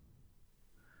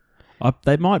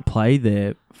 They might play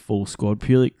their full squad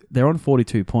purely. They're on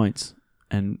 42 points,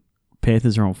 and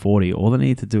Panthers are on 40. All they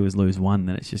need to do is lose one,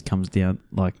 then it just comes down.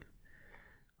 Like,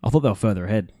 I thought they were further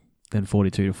ahead than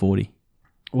 42 to 40.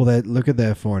 Well, they look at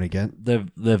their for and against.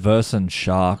 They're versing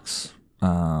Sharks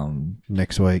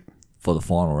next week for the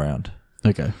final round.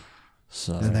 Okay,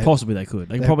 so possibly they could.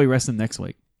 They can probably rest them next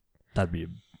week. That'd be.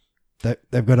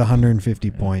 They've got a 150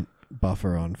 point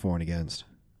buffer on for and against.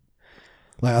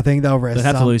 Like, I think they'll rest. They'd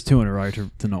have to lose 2 in a row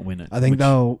to not win it. I think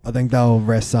they'll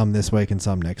rest some this week and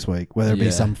some next week, whether it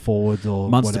be some forwards or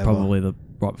Munster whatever. probably the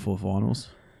right before finals.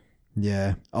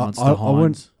 Yeah, Munster,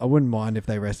 I wouldn't mind if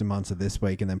they rested Munster this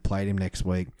week and then played him next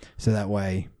week, so that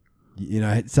way,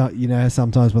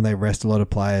 sometimes when they rest a lot of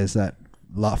players that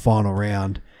final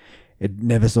round, it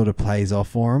never sort of plays off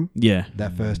for them. Yeah,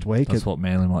 that first week. That's what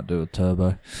Manly might do with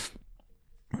Turbo.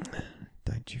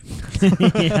 Don't you?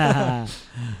 Yeah.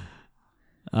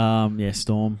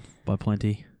 Storm by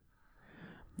plenty.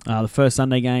 The first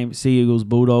Sunday game, Sea Eagles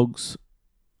Bulldogs.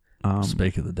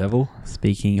 Speak of the devil.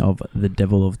 Speaking of the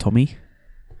devil of Tommy,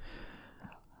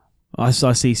 I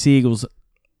see Sea Eagles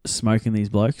smoking these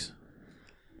blokes,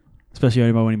 especially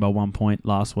only by winning by 1 point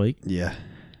last week. Yeah,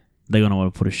 they're gonna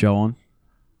want to put a show on.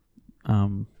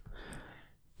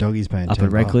 Doggy's paying up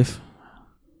at Redcliffe.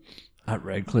 At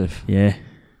Redcliffe, yeah.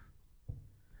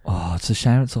 Oh, it's a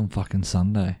shame it's on fucking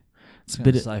Sunday. It's a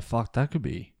bit. Fuck, that could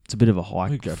be. It's a bit of a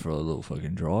hike. We'd go for a little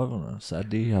fucking drive on a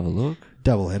Saturday, have a look.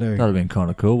 Double header. That'd have been kind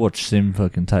of cool. Watch Sim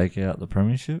fucking take out the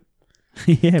premiership.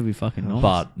 Yeah, it'd be fucking nice.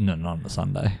 But no, not on a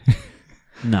Sunday.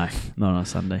 No, not on a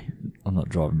Sunday. I'm not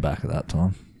driving back at that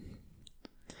time.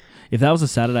 If that was a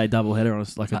Saturday doubleheader on a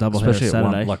doubleheader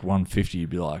Saturday, like 150, you'd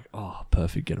be like, oh,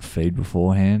 perfect. Get a feed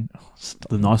beforehand.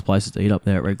 The nice places to eat up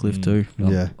there at Redcliffe too.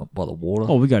 Yeah, by the water.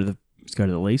 Oh, let's go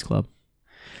to the Lees Club.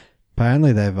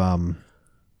 Apparently they've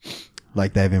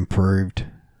improved.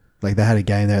 Like, they had a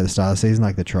game there at the start of the season,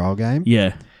 like the trial game.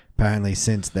 Yeah. Apparently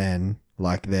since then,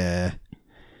 like, their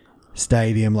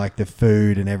stadium, like the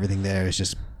food and everything there has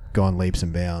just gone leaps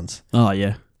and bounds. Oh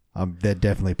yeah. They're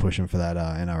definitely pushing for that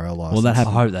NRL license. Well, that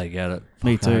happened. I hope they get it.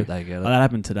 Me too. I hope they get it. That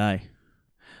happened today.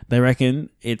 They reckon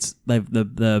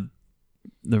the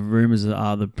rumors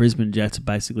are the Brisbane Jets are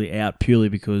basically out purely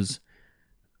because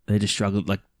they just struggled.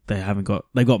 Like, they've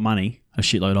got money, a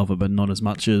shitload of it, but not as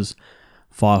much as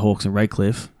Firehawks and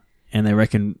Redcliffe. And they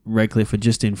reckon Redcliffe are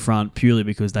just in front purely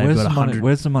because they've got 100.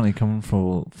 Where's the money coming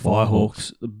for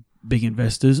Firehawks? Big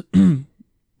investors,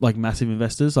 like massive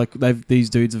investors. Like, these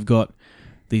dudes have got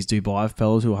these Dubai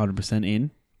fellas who are 100%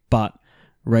 in, but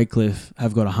Redcliffe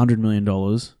have got $100 million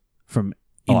from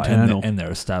internal. And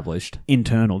they're established.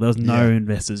 Internal. There's no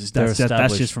investors. That's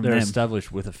just from them. They're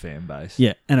established with a fan base.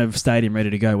 Yeah, and a stadium ready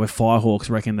to go where Firehawks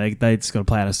reckon they just got to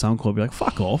play out of Suncorp. Be like,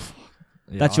 fuck off.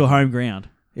 Yeah, that's your home ground.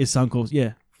 Is Suncorp?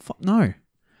 Yeah. No.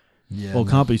 Yeah. Well, it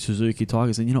can't be Suzuki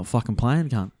Tigers, and you're not fucking playing,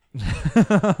 cunt.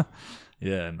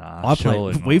 Yeah, nah.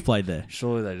 We've played there.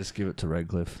 Surely they just give it to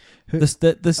Redcliffe. You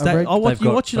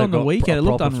watch it on the weekend. It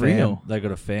looked unreal. They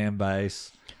got a fan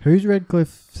base. Who's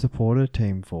Redcliffe supporter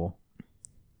team for?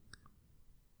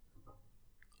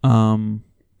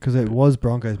 Because it was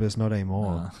Broncos, but it's not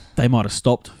anymore. They might have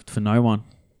stopped for no one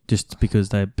just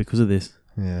because of this.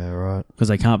 Yeah, right. Because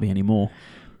they can't be anymore.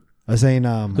 I seen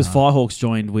because Firehawks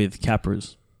joined with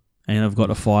Capras, and I've got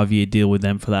a 5-year deal with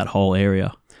them for that whole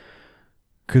area.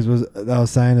 Because they were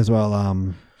saying as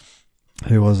well,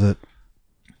 who was it?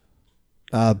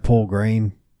 Paul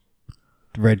Green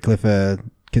Redcliffe are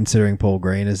considering Paul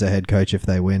Green as their head coach if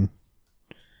they win.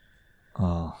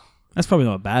 Oh, that's probably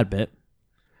not a bad bet.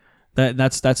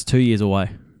 That's 2 years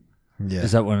away. Yeah.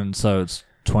 Is that when? So it's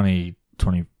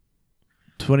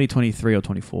 2023 or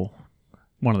 24.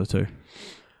 One of the two.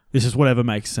 This is whatever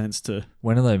makes sense to.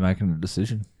 When are they making a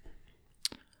decision?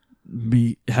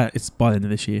 It's by the end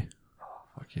of this year. Oh,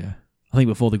 fuck yeah! I think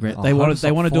before the grant, they want to do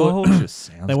it.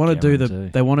 They want to do the.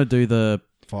 They want to do the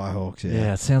Firehawks.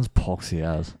 Yeah, it sounds poxy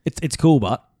as. It's cool,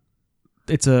 but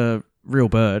it's a real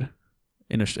bird,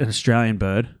 an Australian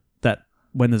bird that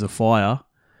when there's a fire,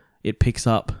 it picks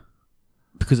up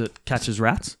because it catches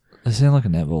rats. They sound like a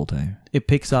netball team. It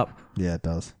picks up. Yeah, it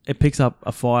does. It picks up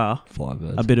a fire,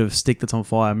 Firebirds. a bit of stick that's on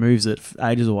fire, moves it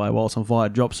ages away while it's on fire,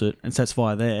 drops it, and sets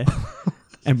fire there,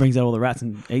 and brings out all the rats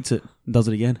and eats it, and does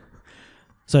it again.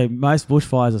 So most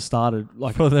bushfires are started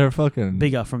like they're fucking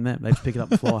bigger from them. They just pick it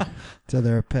up and fly. So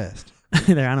they're a pest.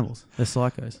 They're animals. They're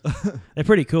psychos. They're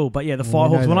pretty cool. But yeah, the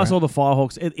Firehawks. When I saw the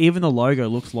Firehawks, even the logo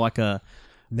looks like a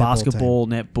basketball,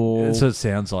 netball. Yeah, so it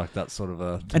sounds like that sort of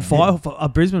a... And a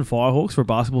Brisbane Firehawks for a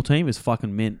basketball team is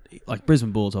fucking mint. Like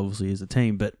Brisbane Bulls obviously is a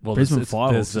team, but Brisbane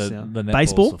Firehawks the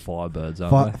baseball? The Firebirds,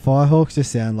 aren't they? Firehawks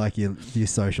just sound like your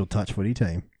social touch footy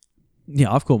team.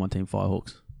 Yeah, I've called my team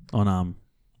Firehawks on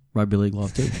Rugby League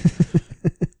Live too.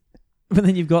 But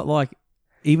then you've got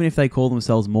even if they call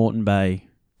themselves Moreton Bay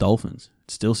Dolphins,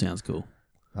 it still sounds cool.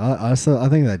 I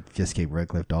think they'd just keep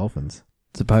Redcliffe Dolphins.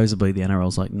 Supposedly the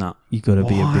NRL's like, nah, you've got to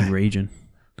be a big region.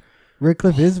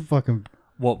 Redcliffe is a fucking...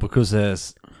 What, because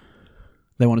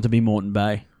they want it to be Moreton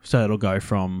Bay, so it'll go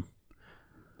from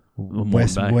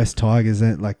West Tigers,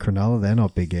 like Cronulla, they're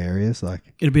not big areas.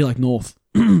 It'd be like north,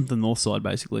 the north side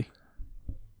basically.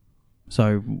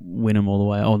 So Wynnum all the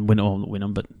way,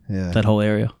 Wynnum, but that whole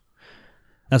area.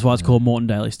 That's why it's called Moreton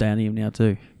Daily Stadium now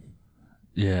too.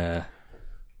 Yeah.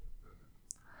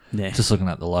 Yeah. Just looking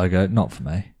at the logo, not for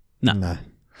me. No.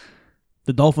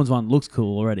 The Dolphins one looks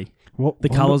cool already. The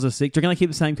colours are sick. Do you reckon they keep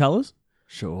the same colours?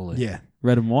 Surely. Yeah.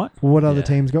 Red and white? Well, what other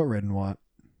teams got red and white?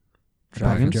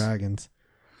 Dragons.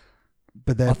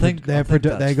 But they got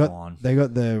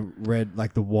the red,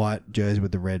 like the white jersey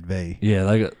with the red V. Yeah,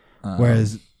 they got...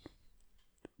 whereas...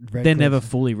 They're never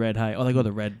fully red, hey? Oh, they got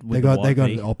the red with the white They got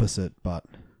V. the opposite, but...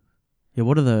 Yeah,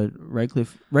 what are the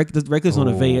Redcliffe? Redcliffe's not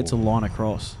a V, it's a line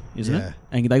across, isn't it?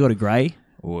 And they got a grey.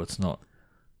 Oh, it's not.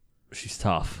 She's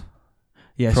tough.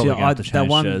 Yeah,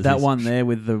 that one there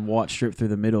with the white strip through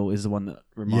the middle is the one that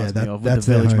reminds me of with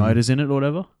the Village Motors in it or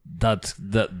whatever.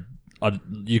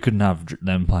 You couldn't have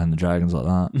them playing the Dragons like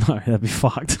that. No, that'd be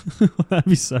fucked. That'd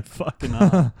be so fucking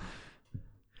hard.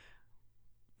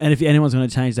 And if anyone's going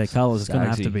to change their colours, it's going to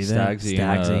have to be them.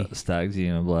 Stagsy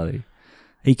and a bloody...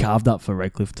 He carved up for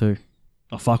Redcliffe too.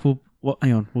 Oh, fuck.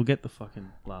 Hang on. We'll get the fucking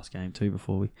last game too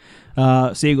before we...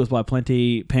 Seagulls by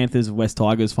plenty. Panthers, West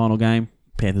Tigers, final game.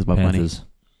 Panthers by plenty.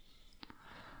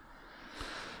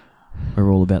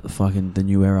 We're all about the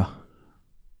new era.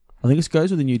 I think this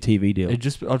goes with the new TV deal.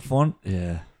 I'd find...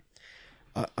 Yeah.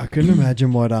 I couldn't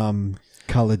imagine what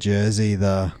colour jersey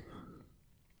what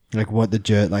the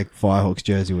Firehawks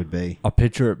jersey would be. I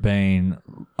picture it being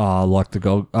like the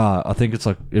Gold... I think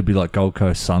it'd be like Gold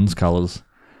Coast Suns colours.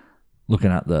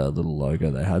 Looking at the little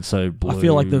logo they had. So blue, I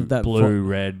feel like that blue,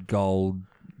 red, gold,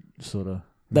 sort of...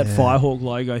 That Firehawk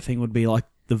logo thing would be like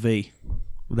the V.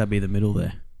 Would that be the middle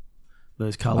there?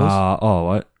 Those colours?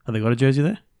 Wait. Have they got a jersey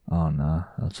there? Oh, no.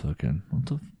 That's fucking... What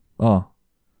the... Oh.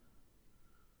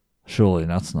 Surely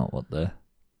that's not what they're...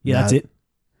 Yeah, that's it.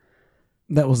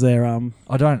 That was their...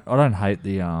 I don't hate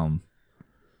the...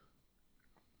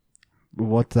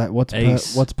 What's that? What's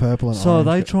purple and so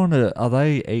orange? Are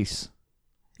they East?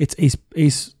 It's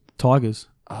East Tigers.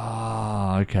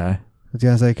 Ah, okay. I was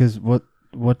going to say, because what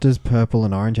does purple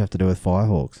and orange have to do with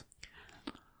Firehawks?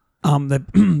 The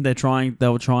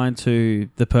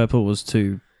purple was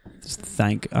to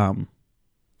thank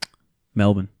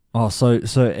Melbourne. Oh, so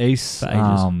East, for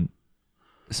ages.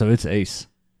 So it's East.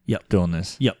 Yep. Doing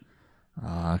this. Yep.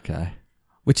 Ah, okay.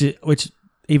 Which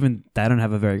even they don't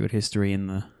have a very good history in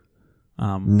the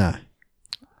no.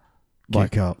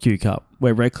 Q Cup,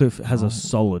 where Redcliffe has a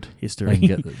solid history.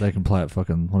 They can play at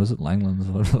fucking, what is it, Langlands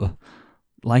or whatever.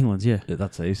 Langlands, yeah.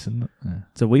 That's East, isn't it? Yeah.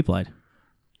 So we played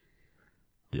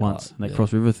once, that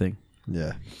Cross River thing.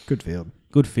 Yeah. Good field.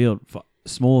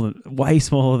 Way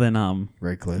smaller than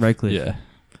Redcliffe. Yeah.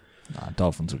 Nah,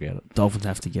 Dolphins will get it. Dolphins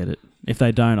have to get it. If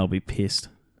they don't, I'll be pissed.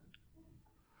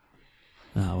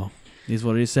 Oh, well. Here's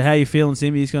what it is. So how you feeling,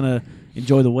 Simby? He's going to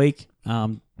enjoy the week,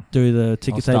 do the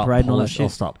ticker tape parade and all that shit. I'll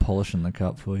start polishing the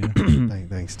cup for you.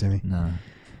 Thanks, Timmy. No.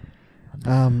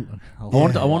 I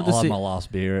wanted to see my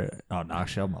last beer. Oh no,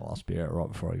 actually, I had my last beer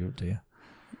right before I give it to you.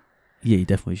 Yeah, you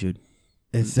definitely should.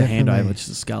 It's the handover, just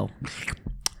a skull.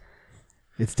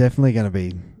 It's definitely going to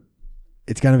be.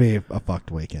 It's going to be a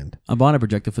fucked weekend. I'm buying a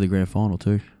projector for the grand final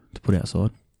too to put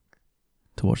outside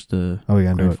to watch the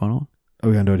grand final. Are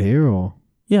we going to do it here or?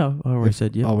 Yeah, I already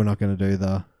said yeah. Oh, we're not going to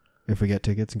do if we get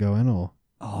tickets and go in or?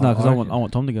 No, because I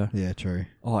want Tom to go. Yeah, true.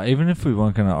 Oh, even if we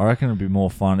weren't gonna, I reckon it'd be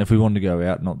more fun if we wanted to go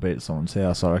out and not be at someone's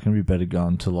house. I reckon it'd be better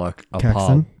going to like a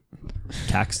Caxton? pub.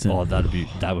 Caxton. Oh,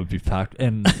 that would be packed,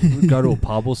 and we'd go to a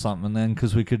pub or something then,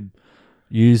 because we could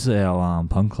use our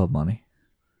punk club money.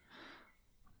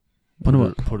 Put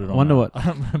it on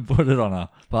a.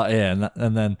 But yeah,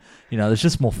 and then there's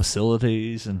just more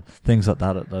facilities and things like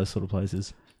that at those sort of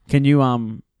places. Can you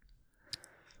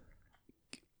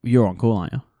You're on call,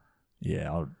 aren't you?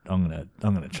 Yeah, I'm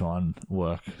gonna try and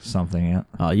work something out.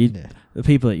 Oh, the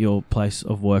people at your place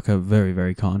of work are very,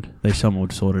 very kind. Someone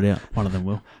will sort it out. One of them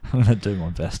will. I'm gonna do my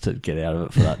best to get out of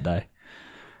it for that day.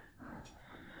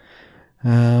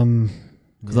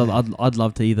 Because I'd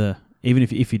love to even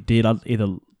if you did,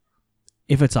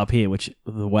 if it's up here, which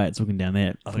the way it's looking down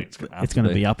there, I think it's going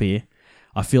to be up here.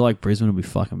 I feel like Brisbane will be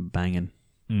fucking banging.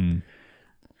 Mm.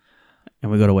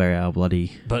 And we got to wear our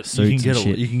bloody suits and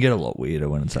shit. You can get a lot weirder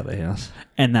when it's at a house.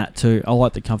 And that too. I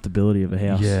like the comfortability of a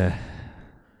house. Yeah.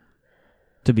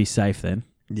 To be safe then.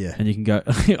 Yeah. And you can go...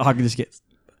 I just get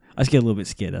a little bit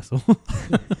scared, that's all.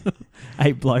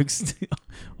 8 blokes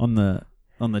on the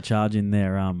charge in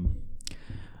there.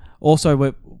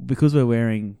 Also, because we're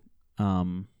wearing...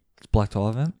 It's black tie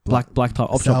event? Black tie.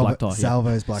 Optional black tie.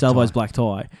 Salvo's black tie. Salvo's black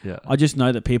tie. Yeah. I just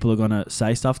know that people are going to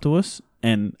say stuff to us.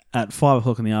 And at 5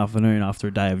 o'clock in the afternoon, after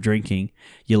a day of drinking,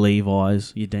 your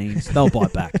Levi's, your Deans, they'll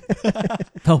bite back.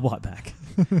 They'll bite back.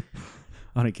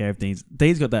 I don't care if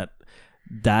Dean's got that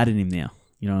dad in him now.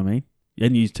 You know what I mean?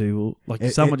 And you too. Like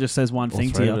someone just says one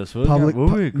thing to you.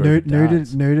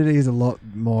 Nudity is a lot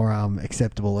more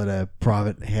acceptable at a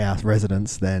private house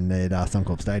residence than at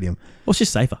Suncorp Stadium. Well, it's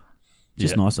just safer.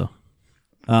 Just nicer.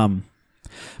 But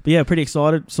yeah, pretty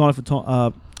excited. Excited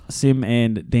for Sim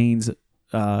and Dean's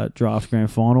draft grand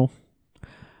final.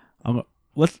 I'm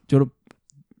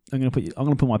gonna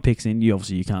put my picks in. You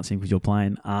can't see because you're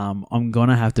playing. I'm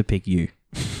gonna have to pick you.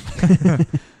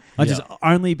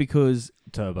 Only because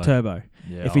Turbo.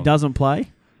 Yeah, if he doesn't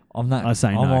play, I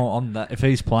say no. I'm that. If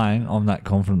he's playing, I'm that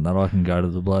confident that I can go to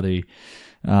the bloody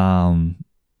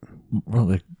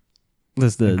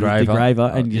there's the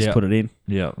graver and you just put it in.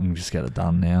 Yeah, and just get it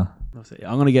done now.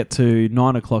 I'm going to get to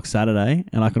 9 o'clock Saturday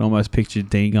and I can almost picture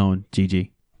Dean going, GG.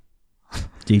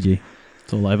 GG.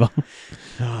 It's all over.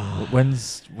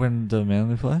 When do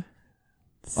Manly play?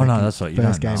 No, that's right.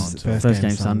 First game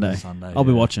Sunday. I'll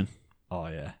be watching. Oh,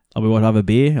 yeah. I'll have a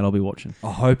beer and I'll be watching.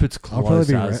 I hope it's close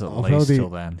as at least till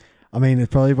then. I mean, it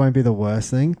probably won't be the worst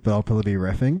thing, but I'll probably be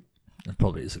reffing. It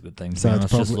probably is a good thing. So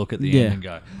let's just look at the end and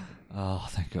go, oh,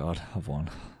 thank God, I've won.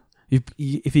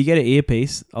 If you get an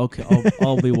earpiece, I'll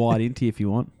be wide into you if you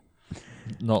want.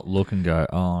 Not look and go,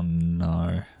 oh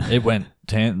no. It went,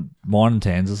 mine and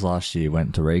Tanz's last year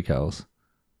went to Rico's.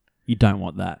 You don't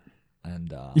want that.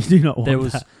 And you do not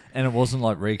want that. And it wasn't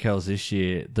like Rico's this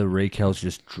year. The Rico's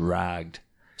just dragged.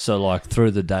 So like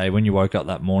through the day, when you woke up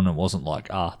that morning, it wasn't like,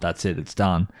 that's it, it's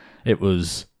done. It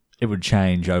would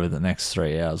change over the next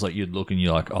 3 hours. Like you'd look and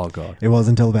you're like, oh God. It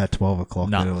wasn't until about 12 o'clock.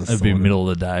 No, it'd be middle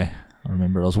of the day. I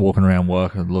remember I was walking around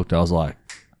work and looked, I was like,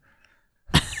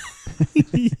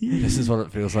 this is what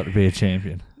it feels like to be a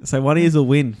champion. So 1 year's a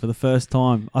win for the first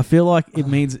time. I feel like it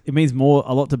means a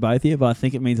lot to both of you, but I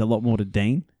think it means a lot more to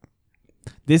Dean.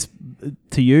 This,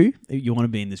 to you want to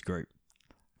be in this group.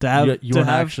 To have, you want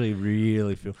to actually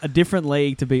really feel a different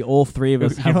league to be all three of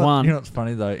us have won. You know what's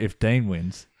funny though? If Dean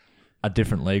wins, a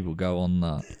different league will go on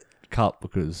the cup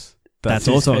because that's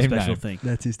also a special thing.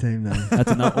 That's his team name.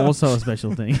 That's also a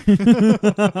special thing.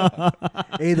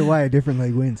 Either way, a different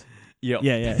league wins. Yep.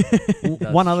 Yeah.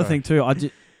 One other thing too,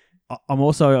 I'm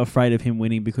also afraid of him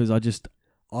winning because I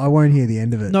won't hear the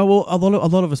end of it. No, well, a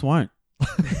lot of us won't.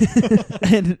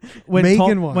 And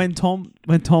when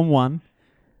Tom won,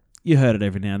 you heard it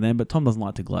every now and then, but Tom doesn't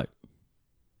like to gloat.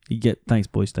 You get thanks,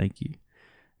 boys, thank you.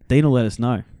 Dean will let us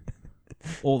know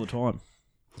all the time,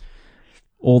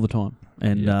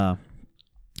 and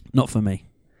not for me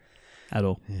at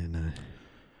all. Yeah, no.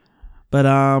 But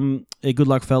good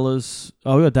luck, fellas.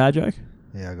 Oh, we got a dad joke.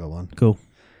 Yeah, I got one. Cool.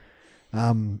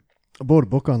 I bought a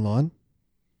book online.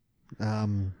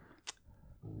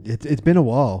 It's been a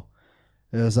while.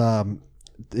 It was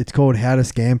it's called How to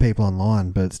Scam People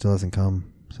Online, but it still hasn't come.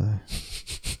 So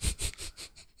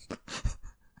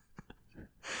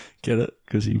Get it?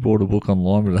 Because he bought a book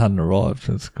online, but it hadn't arrived.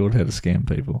 So it's called How to Scam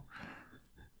People.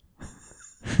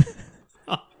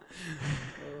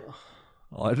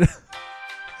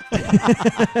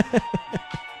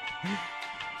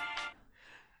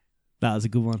 That was a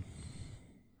good one.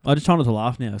 I just try not to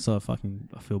laugh now, so I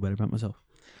feel better about myself.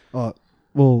 Oh,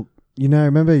 well,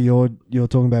 remember you're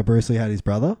talking about Bruce Lee had his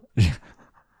brother? Yeah.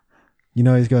 You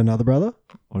know he's got another brother?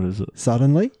 What is it?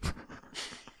 Suddenly.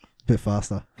 Bit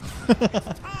faster.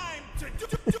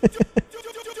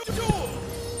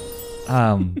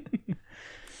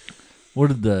 What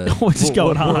did the... We're just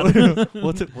going hard.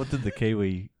 What did the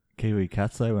Kiwi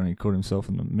cat say when he caught himself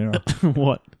in the mirror?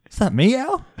 What? Is that me,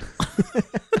 Al?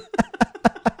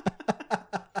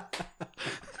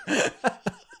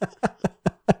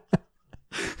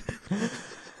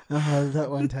 That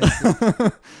one takes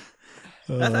it.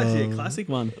 That's actually a classic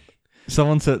one.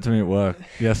 Someone said it to me at work.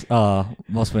 Yes,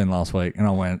 must have been last week. And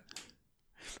I went...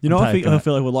 I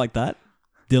feel like we're like that.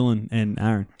 Dylan and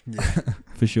Aaron. Yeah.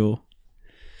 For sure.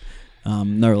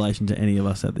 No relation to any of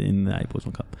us in the 8 Boys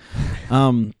 1 Cup.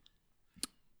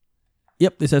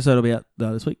 Yep, this episode will be out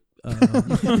this week.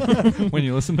 When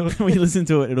you listen to it? When you listen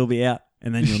to it, it'll be out,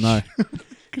 and then you'll know.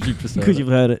 Because you've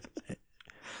heard it.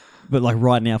 But like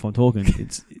right now, if I'm talking,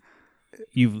 it's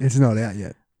not out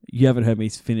yet. You haven't heard me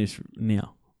finish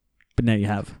now, but now you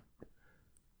have,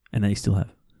 and now you still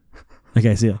have.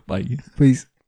 Okay, see ya. Bye. Peace.